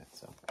Tooney's in it,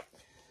 so.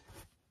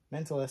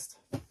 Mentalist.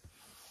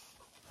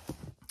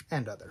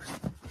 And others.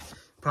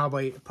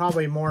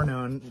 Probably more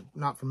known,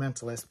 not for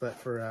Mentalist, but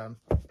for,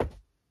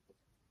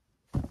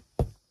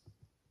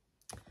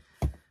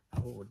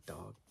 oh,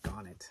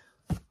 doggone it.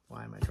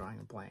 Why am I drawing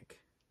a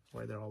blank?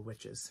 Where they're all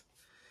witches.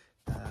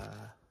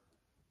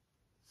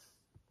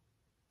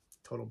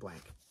 Total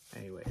blank.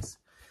 Anyways,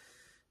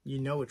 you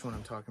know which one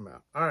I'm talking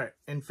about. All right,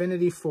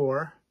 Infinity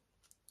 4,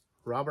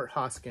 Robert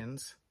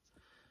Hoskins.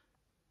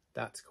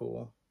 That's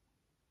cool.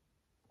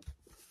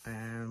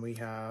 And we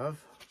have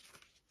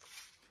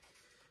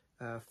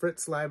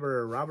Fritz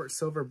Leiber, Robert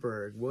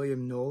Silverberg,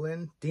 William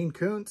Nolan, Dean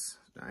Koontz.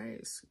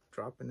 Nice,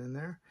 dropping in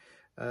there.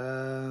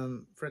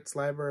 Fritz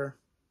Leiber,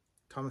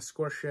 Thomas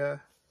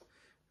Scorsia,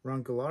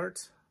 Ron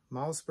Gulart,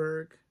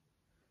 Malsberg,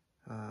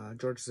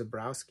 George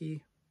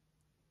Zabrowski,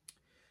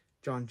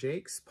 John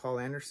Jakes, Paul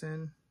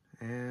Anderson,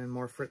 and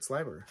more Fritz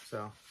Leiber.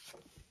 So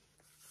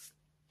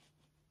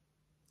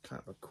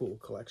kind of a cool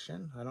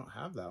collection. I don't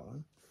have that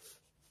one.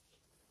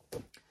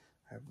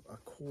 I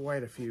have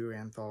quite a few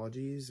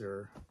anthologies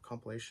or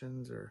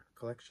compilations or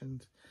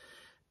collections.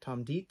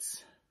 Tom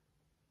Dietz,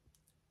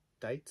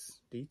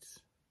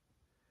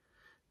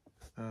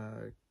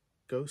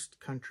 Ghost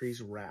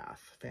Country's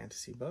Wrath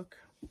fantasy book.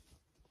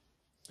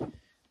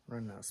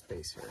 Running out of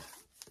space here.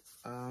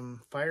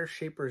 Fire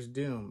Shaper's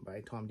Doom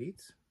by Tom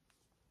Dietz.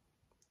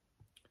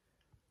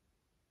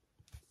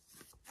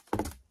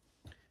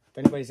 If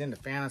anybody's into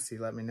fantasy,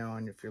 let me know.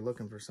 And if you're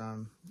looking for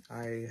some,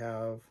 I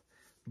have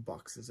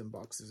boxes and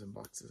boxes and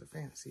boxes of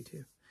fantasy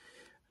too.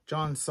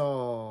 John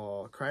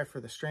Saul, Cry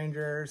for the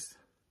Strangers.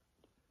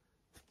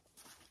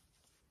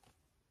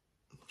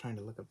 I'm trying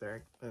to look up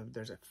there.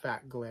 There's a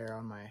fat glare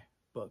on my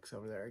books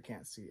over there. I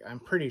can't see. I'm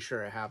pretty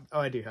sure I have.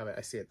 Oh, I do have it.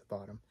 I see it at the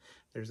bottom.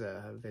 There's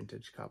a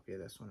vintage copy of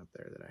this one up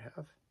there that I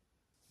have.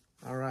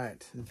 All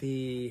right.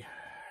 The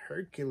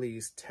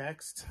Hercules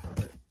text.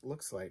 It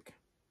looks like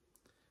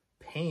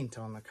paint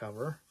on the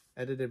cover.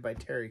 Edited by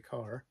Terry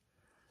Carr.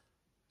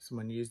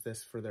 Someone used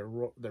this for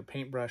their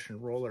paintbrush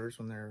and rollers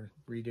when they're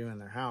redoing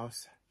their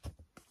house.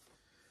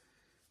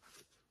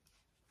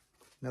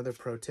 Another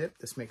pro tip,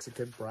 this makes a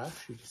good brush.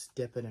 You just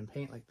dip it in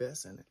paint like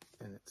this and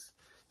it's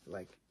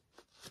like,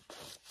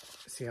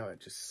 see how it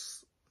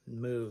just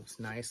moves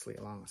nicely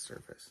along the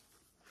surface.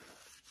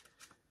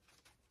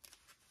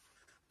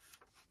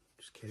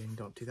 Just kidding,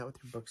 don't do that with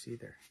your books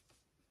either.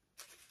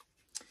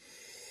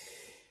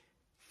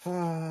 La,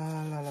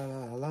 la,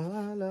 la,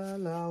 la, la,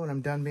 la. When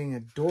I'm done being a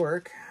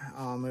dork,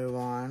 I'll move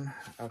on.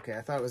 Okay,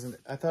 I thought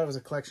it was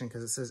a collection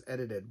because it says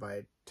edited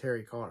by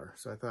Terry Carr.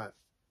 So I thought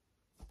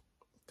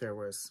there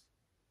was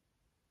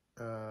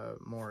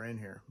more in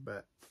here,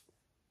 but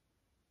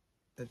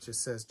it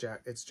just says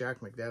it's Jack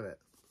McDevitt.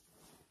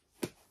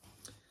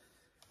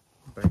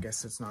 But I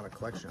guess it's not a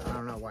collection. I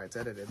don't know why it's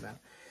edited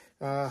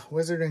then.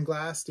 Wizard and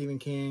Glass, Stephen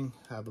King.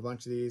 I have a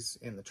bunch of these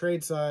in the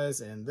trade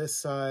size and this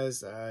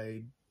size.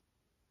 I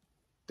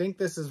think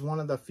this is one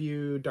of the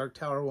few Dark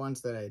Tower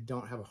ones that I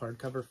don't have a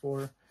hardcover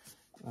for.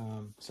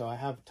 So I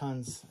have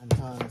tons and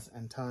tons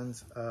and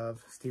tons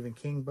of Stephen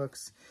King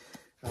books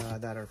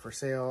that are for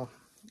sale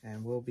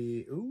and will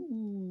be...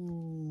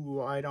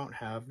 Ooh, I don't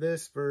have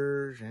this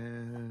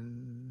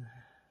version.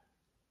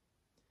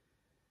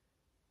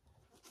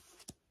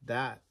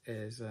 That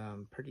is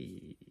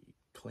pretty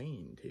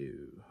clean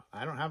too.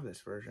 I don't have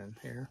this version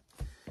here.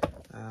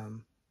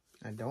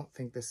 I don't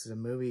think this is a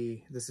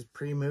movie. This is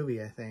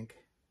pre-movie, I think.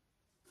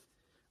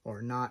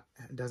 Or not,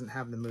 it doesn't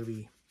have the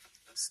movie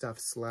stuff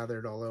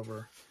slathered all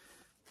over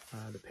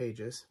the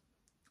pages.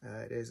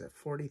 It is a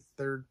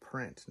 43rd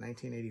print,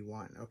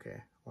 1981.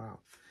 Okay, wow.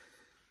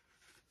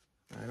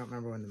 I don't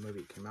remember when the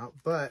movie came out,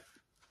 but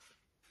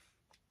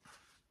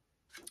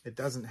it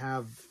doesn't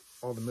have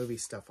all the movie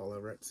stuff all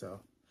over it, so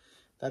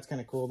that's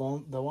kind of cool.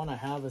 The one I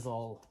have is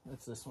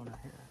it's this one right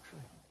here,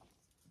 actually.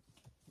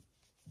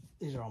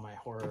 These are all my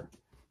horror,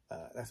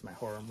 that's my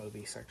horror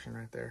movie section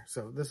right there.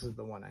 So this is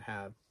the one I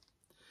have.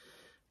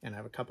 And I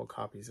have a couple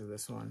copies of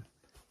this one.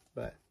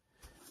 But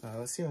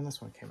let's see when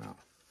this one came out.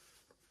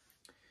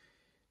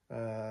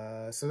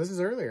 So this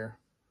is earlier.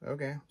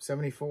 Okay,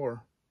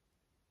 74.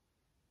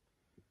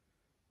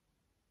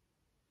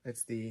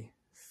 It's the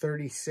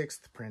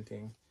 36th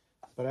printing.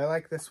 But I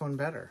like this one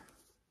better.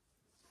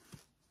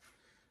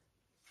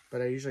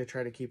 But I usually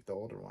try to keep the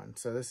older one.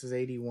 So this is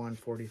 81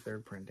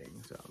 43rd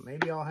printing. So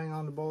maybe I'll hang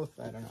on to both.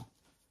 I don't know.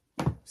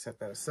 Set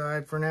that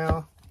aside for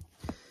now.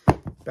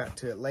 Back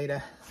to it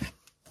later.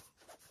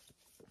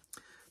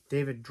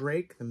 David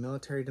Drake, The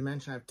Military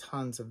Dimension. I have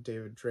tons of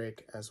David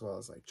Drake, as well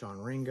as like John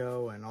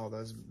Ringo, and all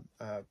those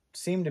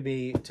seem to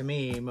be, to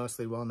me,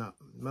 mostly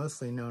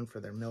known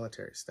for their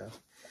military stuff.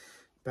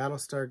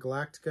 Battlestar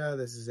Galactica.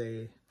 This is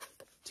a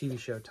TV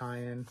show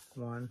tie-in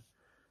one,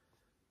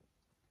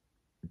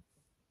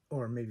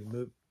 or maybe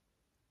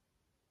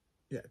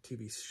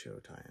TV show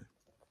tie-in.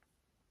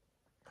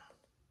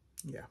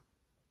 Yeah,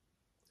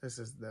 this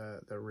is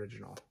the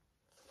original.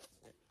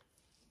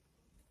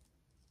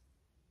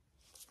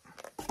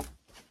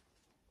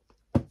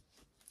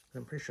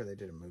 I'm pretty sure they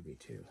did a movie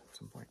too at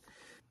some point.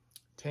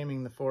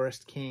 Taming the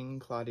Forest King,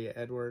 Claudia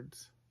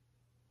Edwards.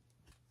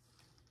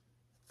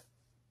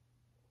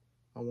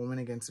 A Woman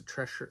Against a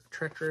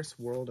Treacherous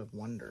World of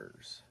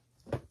Wonders.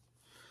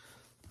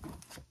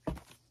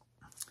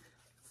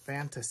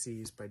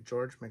 Fantasies by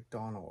George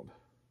MacDonald,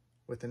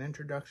 with an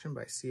introduction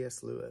by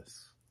C.S.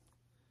 Lewis.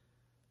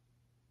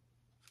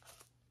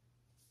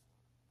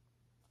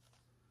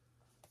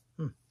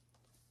 I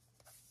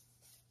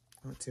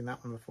haven't seen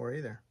that one before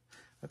either.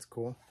 That's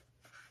cool.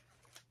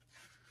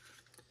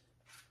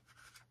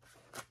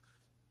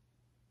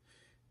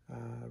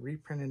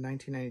 Reprinted in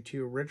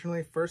 1992.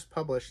 Originally first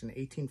published in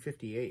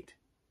 1858.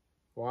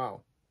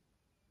 Wow.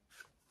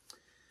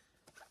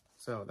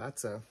 So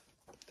that's a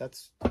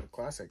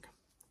classic.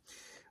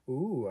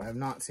 Ooh, I have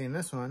not seen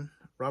this one.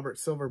 Robert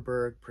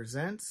Silverberg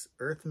presents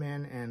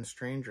Earthmen and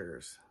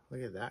Strangers.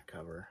 Look at that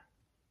cover.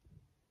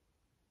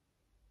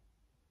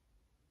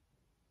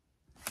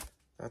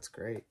 That's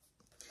great.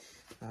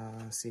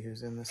 Let's see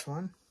who's in this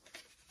one.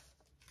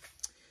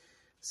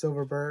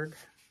 Silverberg.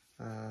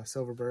 No, I'm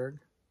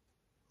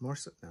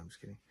just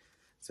kidding.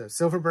 So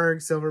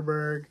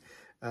Silverberg,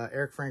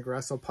 Eric Frank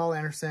Russell, Paul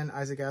Anderson,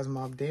 Isaac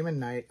Asimov, Damon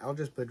Knight,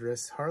 Aldous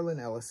Budrys,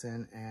 Harlan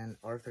Ellison, and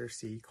Arthur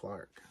C.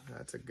 Clarke.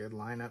 That's a good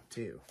lineup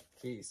too.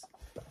 Jeez.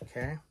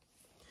 Okay.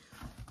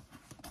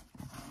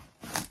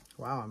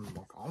 Wow, I'm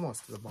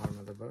almost to the bottom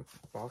of the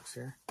box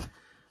here.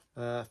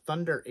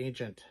 Thunder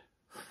Agent.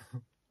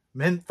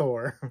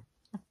 Mentor.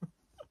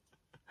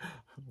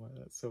 Wow,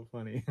 that's so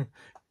funny.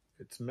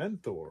 It's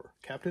Mentor.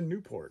 Captain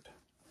Newport.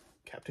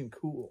 Captain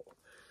Cool.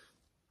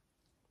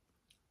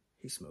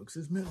 He smokes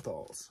his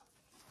menthols.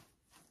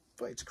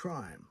 Fights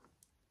crime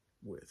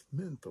with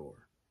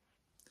Mentor.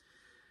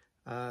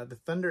 The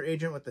Thunder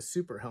Agent with the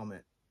super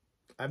helmet.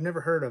 I've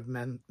never heard of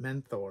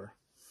Mentor.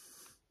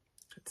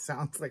 It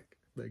sounds like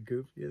the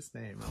goofiest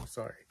name. I'm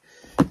sorry.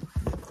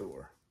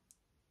 Mentor.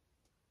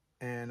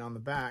 And on the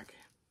back,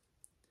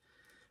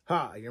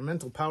 ha, your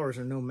mental powers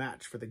are no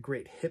match for the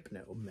great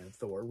Hypno,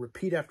 Mentor.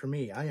 Repeat after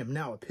me. I am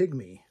now a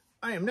pygmy.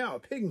 I am now a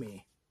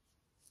pygmy.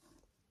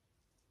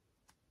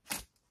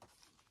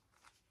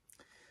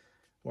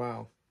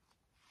 Wow.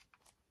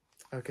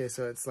 Okay,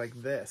 so it's like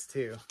this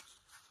too.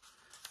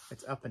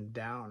 It's up and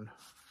down.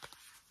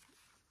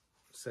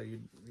 So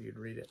you'd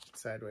read it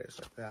sideways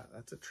like that.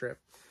 That's a trip.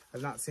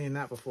 I've not seen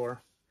that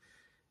before.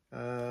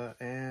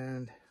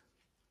 And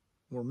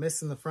we're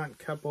missing the front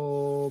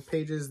couple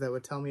pages that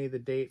would tell me the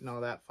date and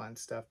all that fun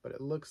stuff, but it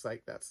looks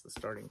like that's the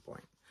starting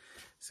point.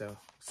 So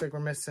looks like we're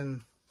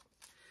missing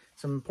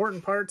some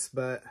important parts,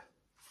 but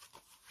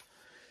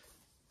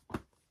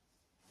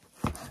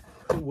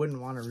who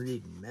wouldn't want to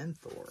read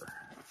Mentor?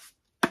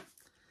 You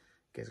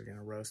guys are going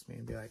to roast me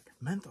and be like,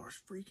 Mentor's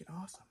freaking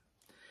awesome.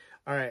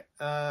 All right.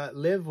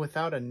 Live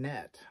Without a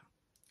Net.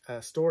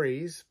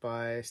 Stories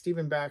by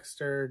Stephen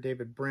Baxter,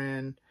 David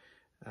Brin,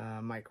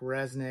 Mike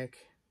Resnick,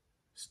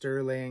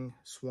 Sterling,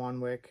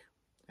 Swanwick,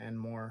 and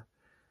more.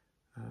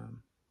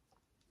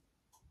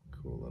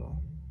 Cool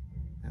little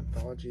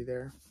anthology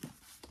there.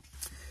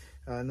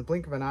 In the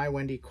Blink of an Eye,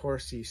 Wendy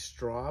Corsi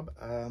Straub.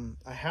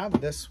 I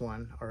have this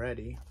one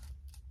already.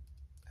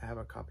 I have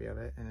a copy of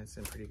it, and it's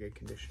in pretty good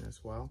condition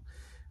as well.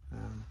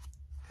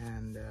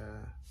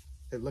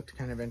 It looked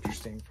kind of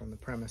interesting from the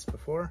premise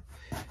before.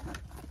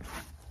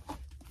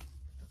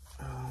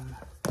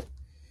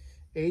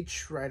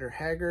 H. Rider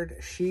Haggard,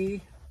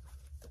 She,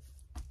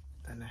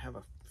 and I have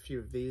a few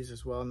of these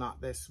as well.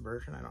 Not this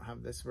version. I don't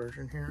have this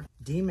version here.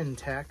 Demon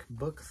Tech,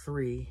 Book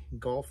 3,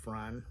 Golf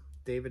Run,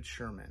 David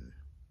Sherman.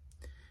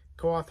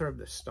 Co-author of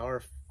the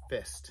Star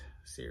Fist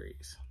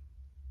series.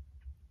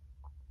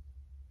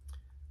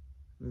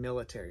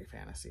 Military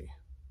fantasy.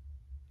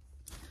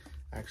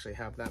 I actually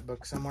have that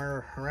book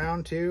somewhere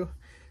around too.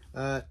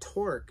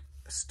 Torque,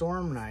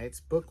 Storm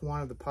Knights, Book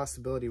 1 of the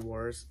Possibility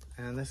Wars.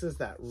 And this is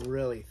that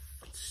really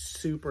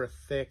super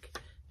thick,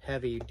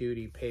 heavy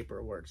duty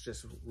paper where it's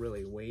just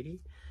really weighty.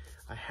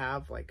 I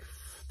have like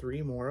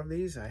 3 more of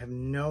these. I have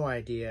no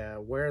idea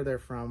where they're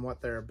from,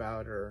 what they're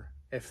about, or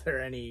if they're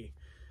any,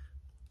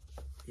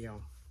 you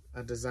know,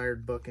 a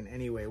desired book in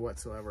any way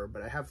whatsoever.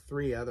 But I have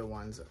 3 other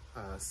ones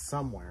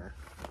somewhere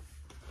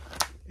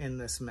in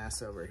this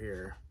mess over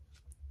here.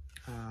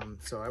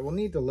 So I will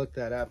need to look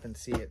that up and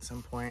see at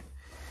some point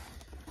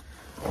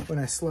when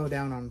I slow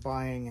down on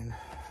buying and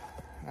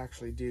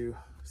actually do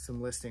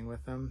some listing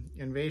with them.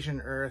 Invasion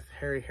Earth,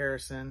 Harry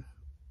Harrison.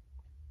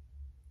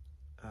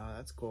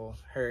 That's cool.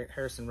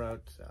 Harrison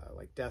wrote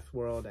like Death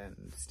World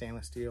and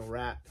Stainless Steel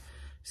Rat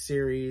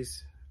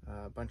series,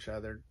 a bunch of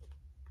other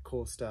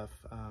cool stuff,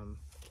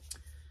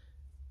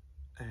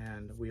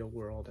 and Wheel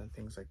World and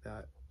things like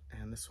that.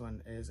 And this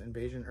one is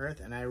Invasion Earth,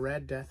 and I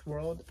read Death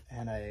World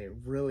and I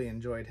really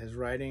enjoyed his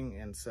writing,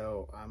 and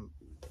so I'm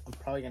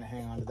probably going to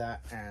hang on to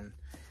that and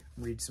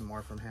read some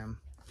more from him.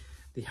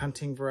 The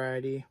Hunting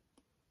Variety,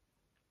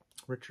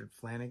 Richard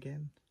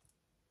Flanagan.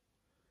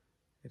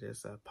 It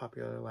is a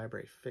popular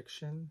library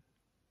fiction.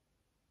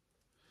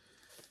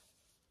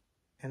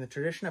 And the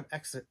Tradition of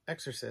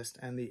Exorcist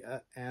and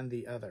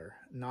the Other,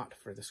 Not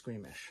for the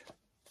Squeamish.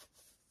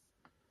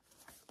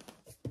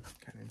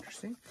 Kind of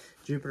interesting.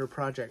 Jupiter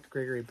Project,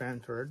 Gregory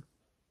Benford.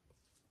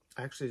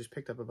 I actually just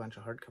picked up a bunch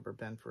of hardcover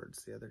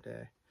Benfords the other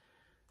day,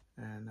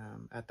 and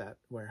at that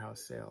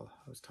warehouse sale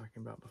I was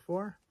talking about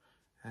before,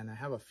 and I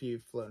have a few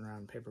floating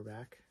around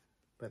paperback,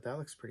 but that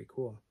looks pretty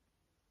cool.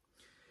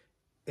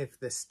 If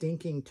the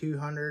Stinking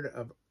 200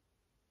 of...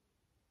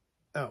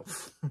 Oh,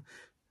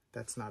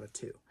 that's not a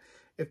 2.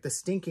 If the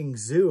Stinking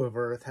Zoo of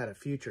Earth had a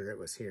future, it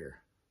was here.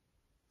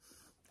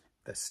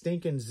 The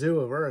stinking zoo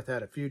of Earth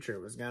had a future.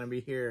 It was going to be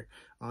here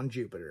on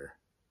Jupiter.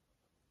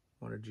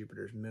 One of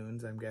Jupiter's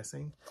moons, I'm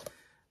guessing.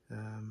 It's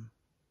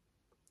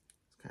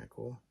kind of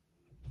cool.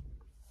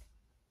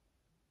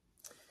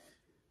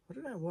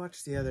 What did I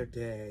watch the other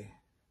day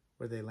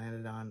where they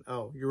landed on?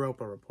 Oh,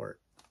 Europa Report.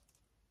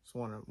 It's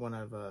one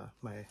of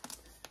my,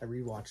 I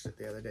rewatched it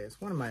the other day. It's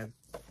one of my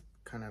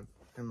kind of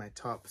in my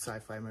top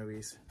sci-fi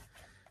movies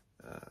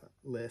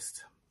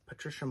list.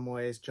 Patricia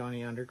Moyes,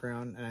 Johnny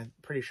Underground, and I'm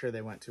pretty sure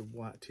they went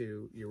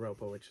to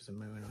Europa, which is a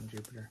moon on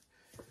Jupiter,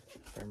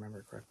 if I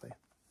remember correctly.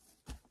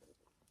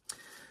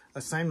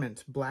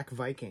 Assignment, Black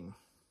Viking.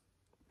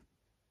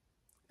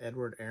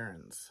 Edward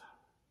Ahrens.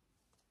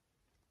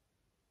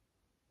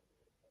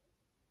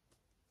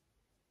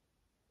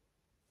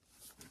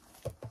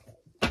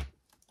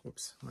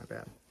 Oops, my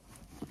bad.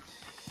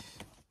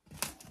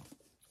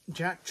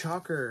 Jack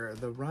Chalker,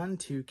 The Run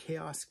to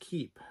Chaos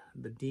Keep,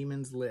 The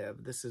Demons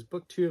Live. This is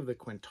book 2 of the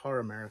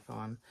Quintara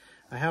Marathon.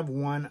 I have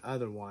one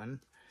other one.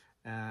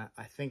 I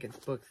think it's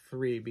book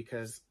 3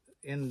 because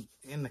in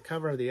the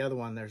cover of the other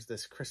one, there's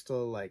this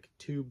crystal like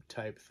tube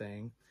type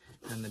thing,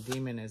 and the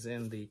demon is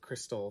in the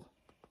crystal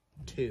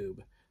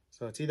tube.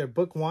 So it's either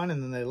book 1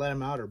 and then they let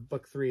him out, or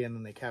book 3 and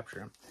then they capture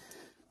him.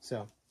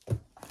 So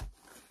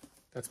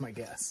that's my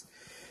guess.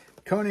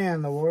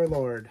 Conan the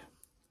Warlord,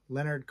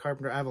 Leonard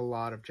Carpenter. I have a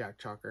lot of Jack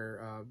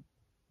Chalker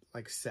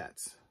like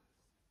sets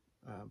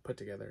put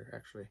together,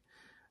 actually.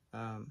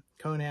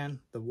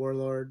 Conan the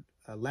Warlord,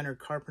 Leonard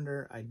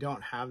Carpenter. I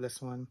don't have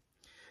this one.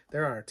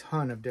 There are a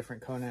ton of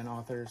different Conan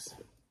authors.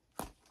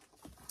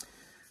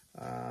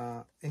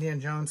 Indiana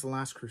Jones, The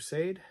Last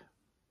Crusade.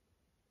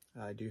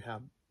 I do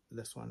have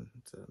this one.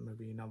 It's a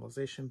movie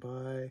novelization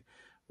by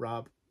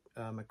Rob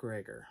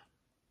McGregor.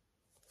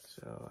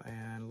 So,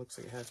 and looks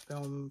like it has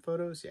film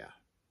photos. Yeah.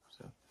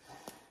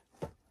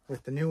 So,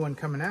 with the new one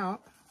coming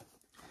out.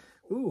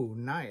 Ooh,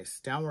 nice.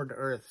 Downward to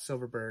Earth,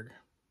 Silverberg.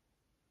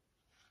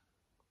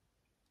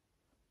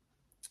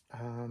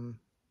 I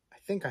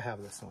think I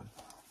have this one.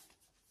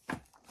 I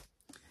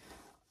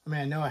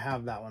mean, I know I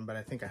have that one, but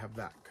I think I have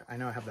that. I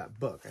know I have that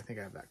book. I think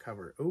I have that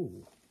cover.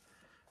 Ooh.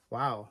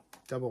 Wow.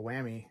 Double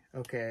whammy.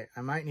 Okay.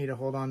 I might need to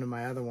hold on to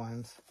my other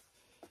ones.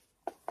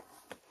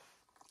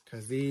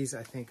 Because these,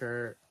 I think,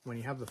 are, when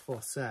you have the full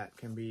set,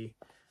 can be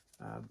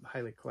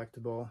highly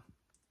collectible.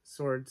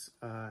 Swords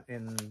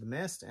in the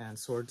Mist and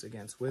Swords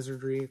Against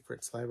Wizardry,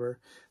 Fritz Leiber.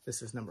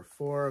 This is number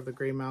 4 of the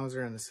Grey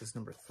Mouser, and this is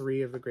number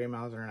 3 of the Grey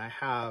Mouser, and I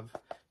have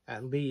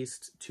at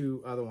least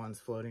 2 other ones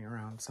floating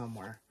around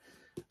somewhere.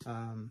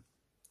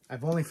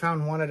 I've only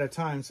found one at a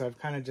time, so I've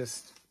kind of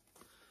just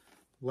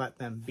let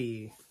them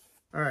be.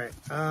 All right,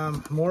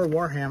 more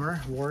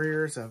Warhammer,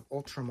 Warriors of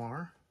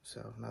Ultramar.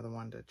 So another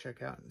one to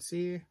check out and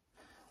see.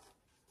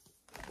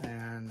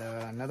 And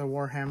another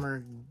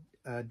Warhammer,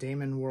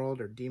 Daemon World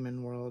or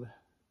Demon World.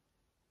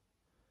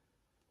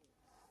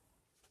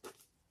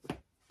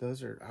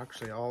 Those are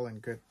actually all in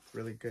good,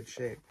 really good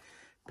shape.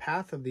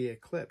 Path of the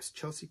Eclipse,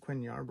 Chelsea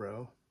Quinn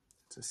Yarbrough.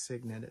 It's a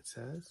signet, it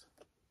says.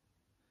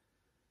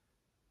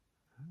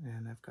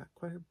 And I've got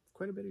quite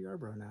a bit of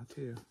Yarbrough now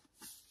too.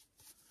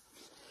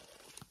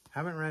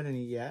 Haven't read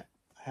any yet.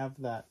 I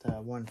have that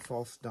one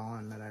False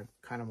Dawn that I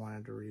kind of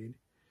wanted to read.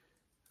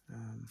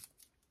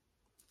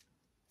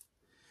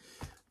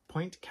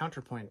 Point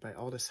Counterpoint by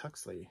Aldous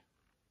Huxley.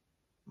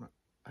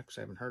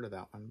 Actually, I haven't heard of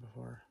that one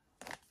before.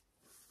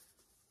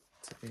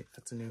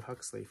 That's a new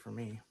Huxley for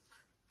me.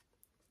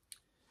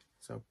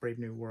 So Brave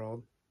New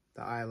World,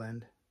 The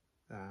Island,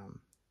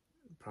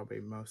 probably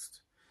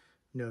most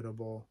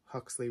notable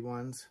Huxley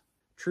ones.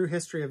 True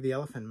History of the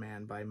Elephant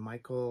Man by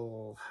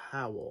Michael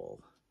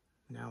Howell,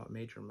 now a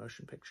major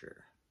motion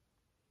picture.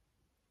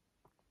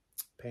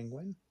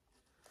 Penguin.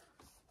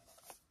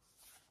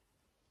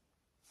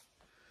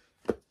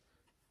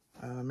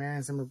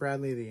 Marion Zimmer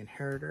Bradley, The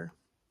Inheritor.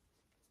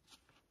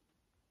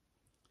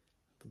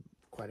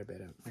 Quite a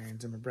bit of Marion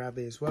Zimmer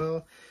Bradley as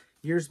well.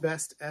 Year's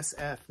Best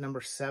SF,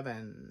 number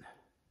 7.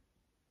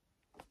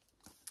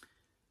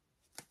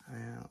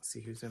 Let's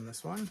see who's in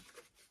this one.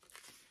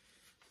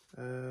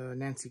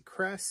 Nancy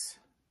Kress,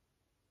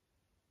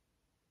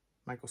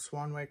 Michael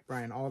Swanwick,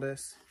 Brian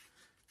Aldiss,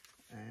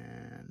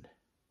 and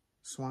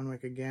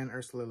Swanwick again,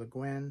 Ursula Le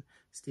Guin,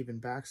 Stephen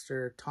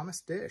Baxter,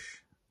 Thomas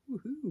Dish,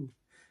 woohoo,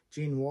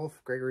 Gene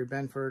Wolfe, Gregory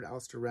Benford,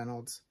 Alistair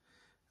Reynolds.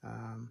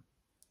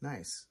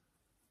 Nice.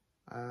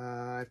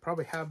 I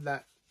probably have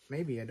that.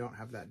 Maybe I don't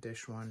have that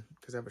Dish one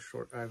because I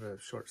have a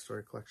short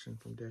story collection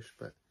from Dish,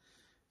 but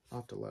I'll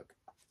have to look.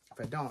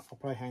 If I don't, I'll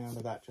probably hang on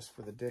to that just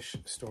for the Dish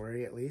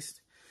story at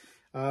least.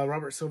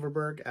 Robert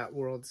Silverberg at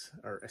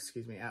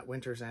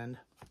Winter's End.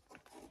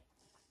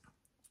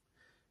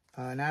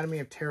 Anatomy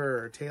of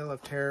Terror, Tale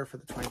of Terror for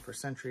the 21st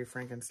Century,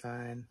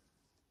 Frankenstein.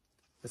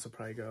 This will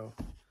probably go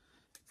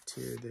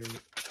to the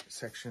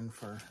section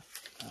for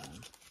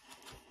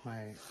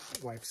my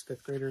wife's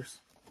 5th graders.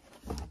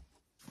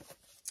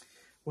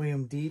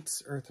 William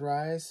Dietz,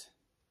 Earthrise.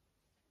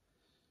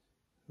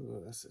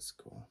 Ooh, this is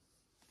cool.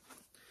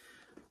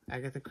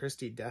 Agatha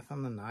Christie, Death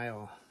on the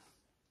Nile.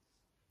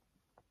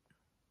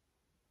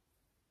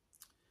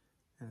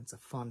 And it's a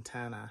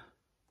Fontana.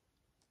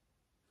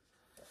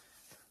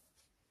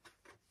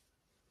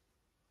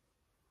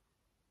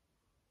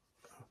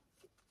 Oh, I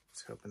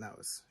was hoping that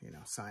was,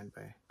 signed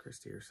by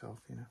Christie herself,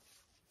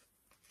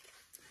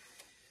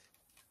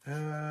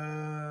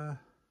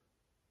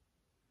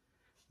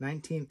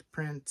 19th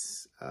print,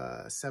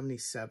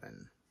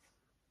 77.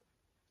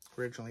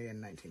 Originally in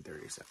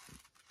 1937.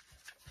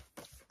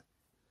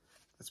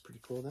 That's pretty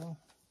cool though.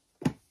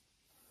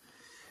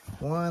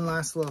 One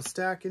last little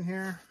stack in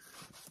here.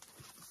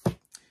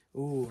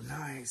 Ooh,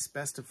 nice.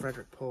 Best of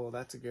Frederick Pohl.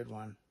 That's a good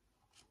one.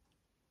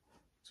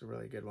 It's a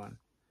really good one.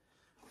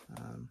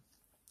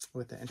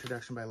 With the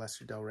introduction by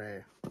Lester Del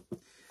Rey.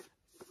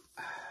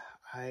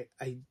 I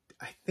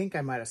think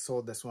I might have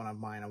sold this one of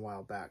mine a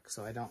while back,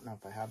 so I don't know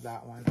if I have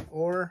that one.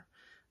 Or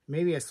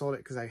maybe I sold it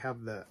because I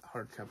have the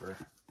hardcover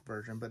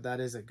version, but that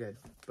is a good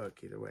book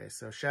either way.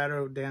 So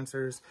Shadow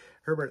Dancers,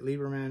 Herbert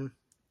Lieberman,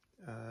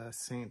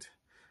 St.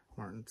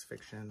 Martin's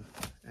Fiction,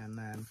 and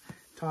then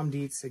Tom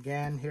Dietz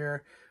again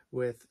here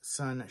with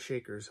Sun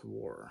Shaker's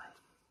War.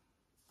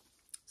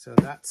 So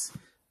that's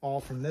all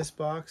from this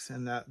box,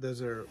 and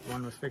those are,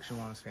 one was fiction,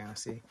 one was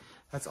fantasy.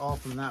 That's all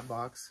from that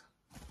box.